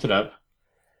just looked it up.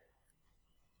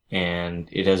 And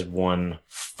it has won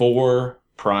 4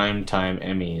 primetime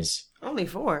Emmys. Only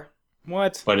 4.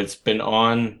 What? But it's been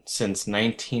on since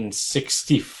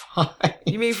 1965.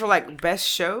 You mean for like best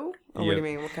show? Or what do Yep. you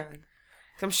mean? What kind?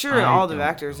 'Cause I'm sure all the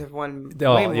actors have won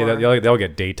way more. Yeah, they'll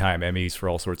get daytime Emmys for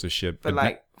all sorts of shit. but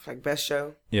like best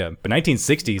show. Yeah, but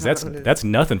 1960s, that's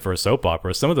nothing for a soap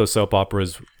opera. Some of those soap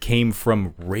operas came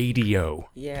from radio.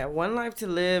 Yeah, One Life to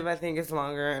Live I think is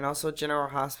longer, and also General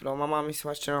Hospital. My mom used to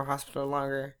watch General Hospital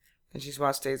longer than she's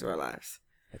watched Days of Our Lives.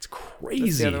 That's crazy.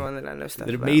 That's the other one that I know stuff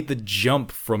That it about. made the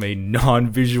jump from a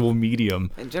non-visual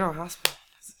medium. And General Hospital.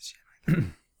 That's the shit right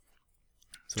there.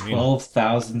 So,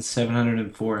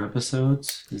 12,704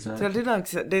 episodes? Is that? So I did like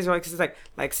Days of Our Lives. It's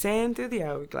like sand through the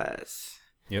hourglass.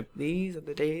 Yep. These are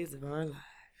the days of our lives.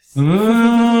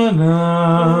 Na,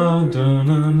 na, da,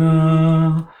 na,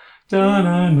 na, da,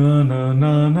 na, na, na,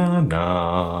 na, na,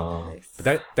 na.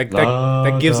 But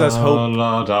that gives us hope.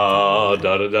 La, da,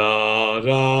 da, da, da,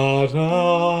 da,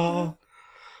 da,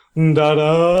 da,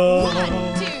 da. 1,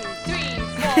 2, 3,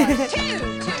 4. 2,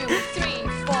 2, 3,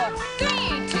 4. 3,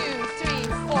 2,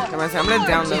 3, 4. I'm gonna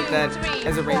download that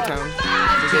as a ringtone.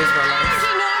 The Days of Our Lives.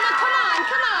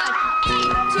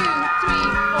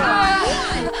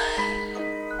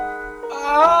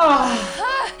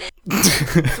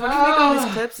 So when you make all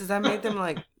these clips, does that make them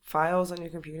like files on your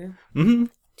computer? Mm-hmm.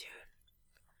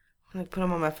 I like put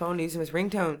them on my phone and use them as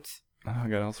ringtones. Oh, I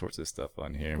got all sorts of stuff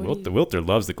on here. What do Wilter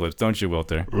loves the clips, don't you,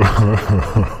 Wilter?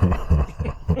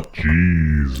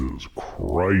 Jesus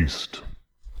Christ.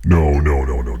 No.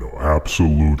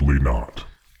 Absolutely not.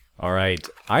 All right.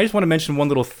 I just want to mention one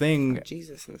little thing,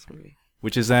 Jesus in this movie.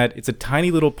 which is that it's a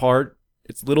tiny little part.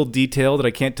 It's a little detail that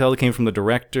I can't tell it came from the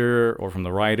director or from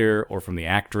the writer or from the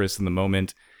actress in the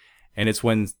moment. And it's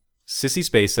when Sissy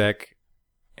Spacek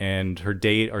and her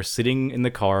date are sitting in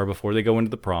the car before they go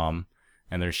into the prom.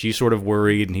 And she's sort of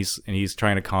worried, and he's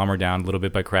trying to calm her down a little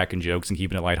bit by cracking jokes and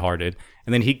keeping it lighthearted.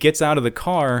 And then he gets out of the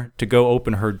car to go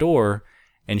open her door,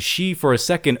 and she, for a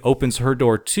second, opens her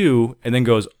door too, and then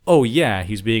goes, "Oh yeah,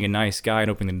 he's being a nice guy and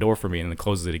opening the door for me," and then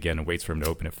closes it again and waits for him to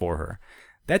open it for her.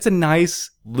 That's a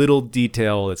nice little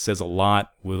detail that says a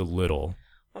lot with a little.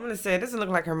 I'm gonna say it doesn't look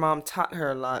like her mom taught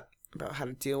her a lot about how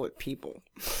to deal with people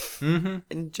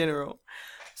in general.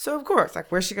 So of course, like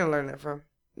where's she gonna learn that from?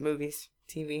 Movies,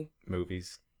 TV,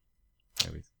 Movies.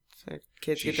 so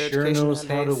kids She get their sure education knows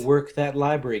how to nowadays. work that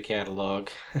library catalog.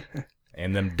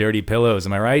 And them dirty pillows,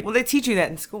 am I right? Well, they teach you that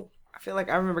in school. I feel like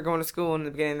I remember going to school in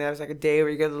the beginning. There was like a day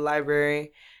where you go to the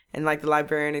library And like the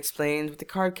librarian explains what the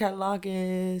card catalog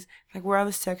is, like where all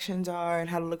the sections are, and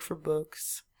how to look for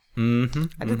books. Mm-hmm.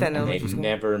 I did that in And they elementary school.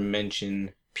 never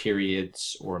mention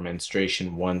periods or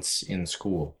menstruation once in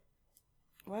school.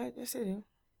 What? Yes, they do.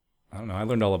 I don't know. I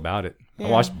learned all about it. Yeah. I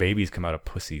watched babies come out of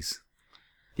pussies.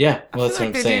 Yeah, feel well, that's what like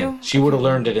I'm they saying. do. She would have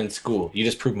learned it in school. You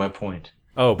just proved my point.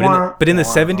 Oh, but in the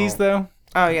 70s though.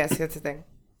 Oh yes, that's the thing.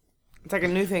 It's like a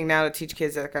new thing now to teach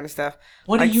kids that kind of stuff.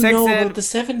 What like do you sex know ed- about the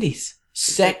 70s?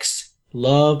 Sex,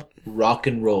 love, rock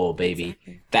and roll, baby.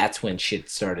 That's when shit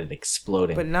started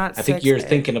exploding. But not I think sex you're ed.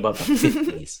 thinking about the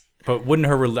 50s. But wouldn't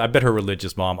I bet her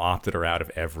religious mom opted her out of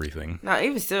everything. No,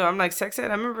 even still, I'm like sex ed.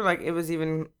 I remember like it was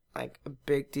even like a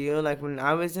big deal. Like when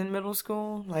I was in middle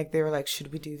school, like they were like,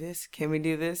 "Should we do this? Can we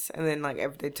do this?" And then like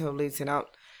they totally sent out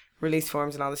release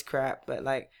forms and all this crap. But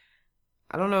like,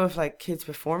 I don't know if like kids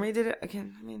before me did it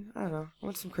again. I mean, I don't know. I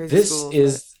went to some crazy This schools.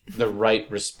 is the right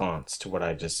response to what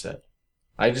I just said.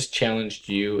 I just challenged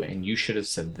you, and you should have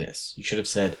said this. You should have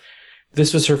said,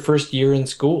 this was her first year in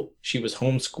school. She was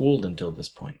homeschooled until this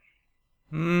point.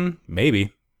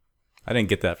 Maybe. I didn't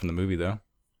get that from the movie though.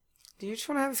 Do you just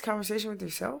want to have this conversation with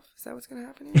yourself? Is that what's gonna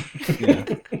happen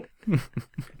here?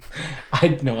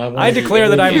 I declare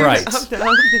that I'm right.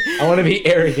 I want to be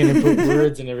arrogant and put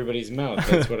words in everybody's mouth.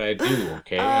 That's what I do,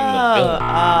 okay? I'm the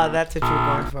villain. That's what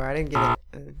you're going for. I didn't get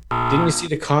it. Didn't you see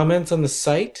the comments on the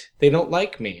site? They don't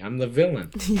like me. I'm the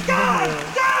villain.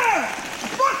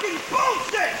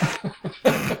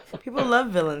 People love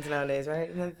villains nowadays, right?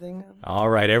 Isn't that the thing now? All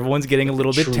right, everyone's getting a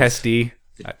little bit Truth. testy.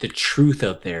 The truth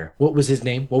out there. What was his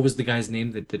name? What was the guy's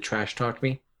name that trash talked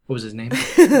me? What was his name?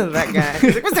 That guy.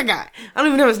 He's like, what's that guy? I don't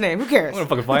even know his name. Who cares? I'm gonna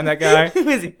fucking find that guy. Who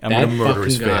is he? I'm gonna That murder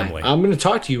his fucking guy. family. I'm gonna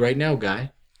talk to you right now,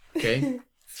 guy. Okay?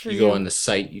 for You you. go on the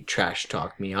site, you trash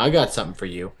talk me. I got something for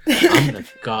you. I'm the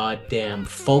goddamn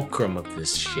fulcrum of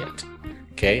this shit.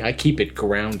 Okay? I keep it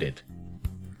grounded.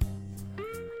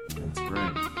 That's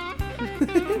right.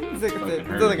 It's like, Fucking it's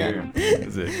heard the it guy. here.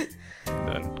 Is it?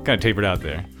 Done. Kind of tapered out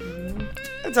there.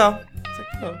 That's all. It's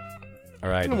like, oh, All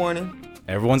right. good morning.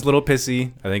 Everyone's a little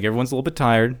pissy. I think everyone's a little bit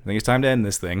tired. I think it's time to end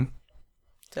this thing.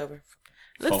 It's over.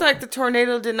 Looks like the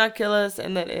tornado did not kill us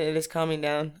and that it is calming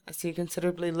down. I see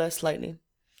considerably less lightning.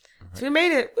 So we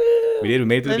made it. Woo! We did. We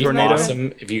made it to the It'd be tornado.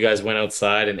 Awesome if you guys went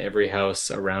outside and every house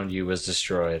around you was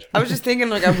destroyed. I was just thinking,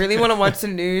 like, I really want to watch the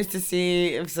news to see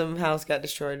if some house got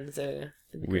destroyed in this area.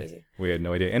 It'd be crazy. We had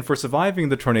no idea. And for surviving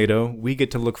the tornado, we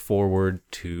get to look forward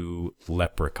to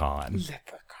Leprechaun.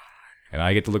 And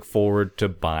I get to look forward to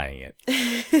buying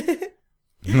it.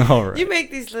 All right. You make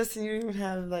these lists and you don't even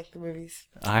have, like, the movies.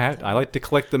 I like to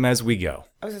collect them as we go.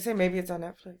 I was going to say, maybe it's on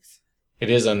Netflix. It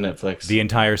is on Netflix. The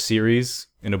entire series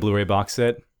in a Blu-ray box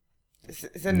set? Is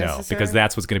that No, necessary? because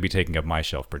that's what's going to be taking up my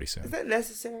shelf pretty Is soon. that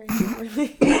necessary?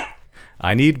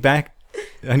 I need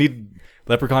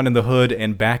Leprechaun in the Hood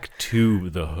and Back to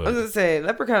the I was Hood. going to say,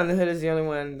 Leprechaun in the Hood is the only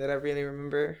one that I really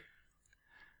remember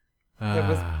that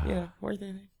was, worth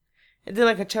anything. It did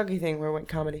like a Chucky thing where it went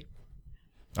comedy.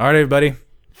 All right, everybody.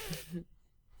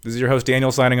 This is your host,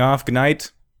 Daniel, signing off. Good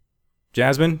night.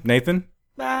 Jasmine, Nathan.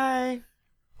 Bye.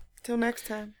 Till next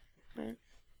time. Right.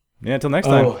 Yeah, until next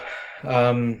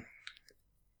time.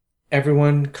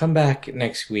 Everyone, come back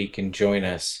next week and join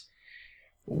us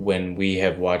when we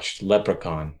have watched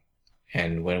Leprechaun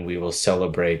and when we will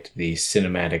celebrate the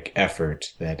cinematic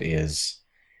effort that is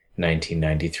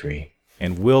 1993.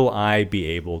 And will I be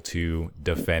able to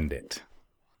defend it?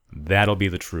 That'll be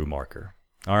the true marker.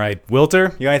 All right,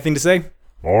 Wilter, you got anything to say?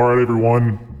 All right,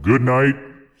 everyone. Good night,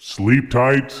 sleep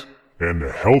tight, and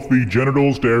healthy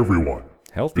genitals to everyone.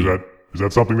 Healthy? Is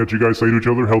that something that you guys say to each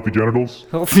other? Healthy genitals?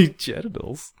 Healthy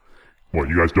genitals? What,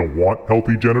 you guys don't want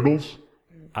healthy genitals?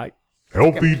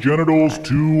 Healthy genitals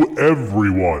to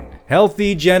everyone.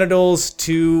 Healthy genitals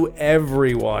to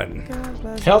everyone.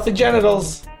 Healthy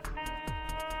genitals.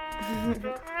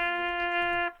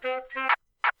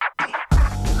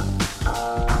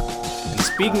 And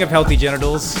speaking of healthy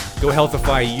genitals, go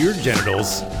healthify your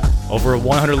genitals over at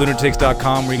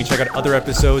 100lunatics.com, where you can check out other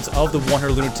episodes of the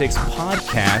 100 Lunatics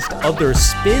podcast, other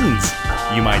spins,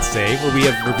 you might say, where we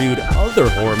have reviewed other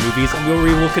horror movies and where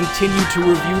we will continue to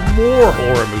review more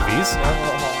horror movies.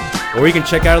 Or you can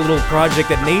check out a little project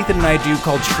that Nathan and I do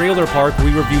called Trailer Park, where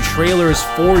we review trailers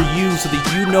for you so that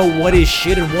you know what is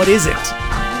shit and what isn't.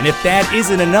 And if that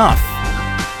isn't enough,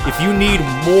 if you need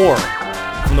more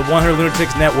from the 100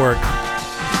 Lunatics Network,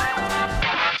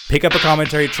 pick up a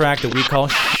commentary track that we call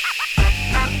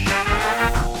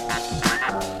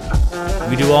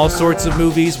We do all sorts of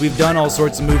movies, we've done all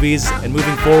sorts of movies, and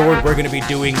moving forward, we're going to be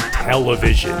doing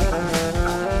television.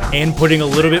 And putting a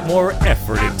little bit more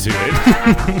effort into it.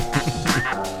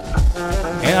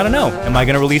 And I don't know. Am I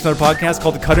going to release another podcast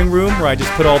called The Cutting Room, where I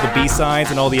just put all the B-sides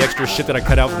and all the extra shit that I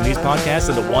cut out from these podcasts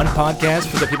into one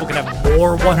podcast so that people can have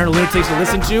more 100 Lunatics to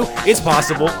listen to? It's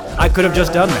possible. I could have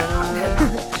just done that.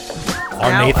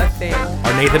 Are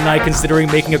Nathan and I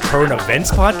considering making a current events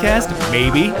podcast?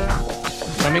 Maybe.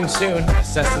 Coming soon.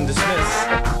 Assess and dismiss.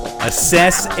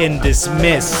 Assess and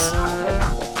dismiss.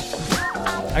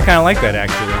 I kind of like that,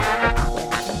 actually.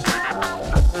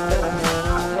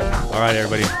 All right,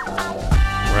 everybody.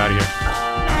 We're out of here.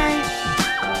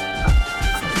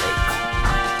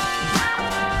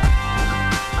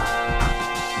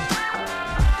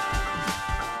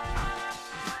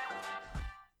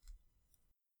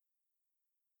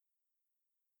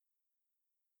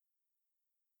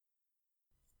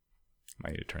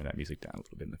 Might need to turn that music down a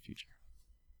little bit in the future.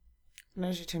 Now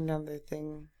you turn down the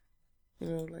thing,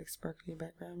 like sparkly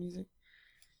background music.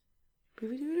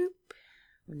 Boop-a-doo-doop.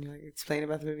 When you like explain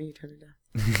about the movie, you turn it down.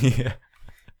 Yeah.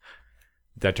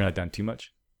 Did I turn that down too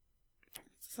much?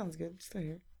 Sounds good. Still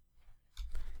here.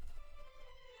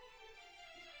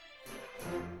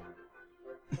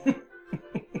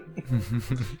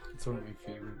 It's one of my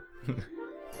favorite.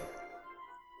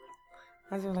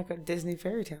 That's like a Disney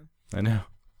fairy tale. I know.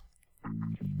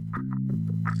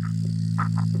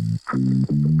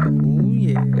 Oh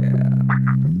yeah.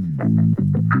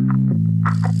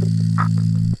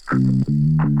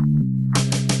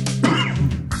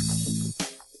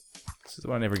 This is the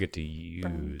one I never get to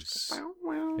use.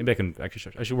 Maybe I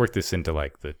should work this into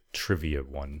like the trivia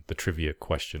one, the trivia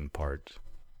question part.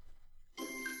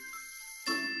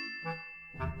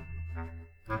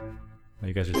 What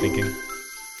you guys are thinking?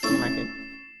 I like it.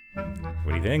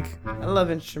 What do you think? I love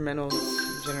instrumentals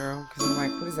in general because I'm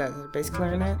like, what is that? Is it a bass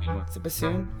clarinet? It's a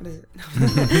bassoon? What is it?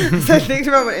 I was thinking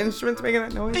about what instruments making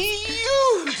that noise.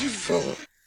 Beautiful.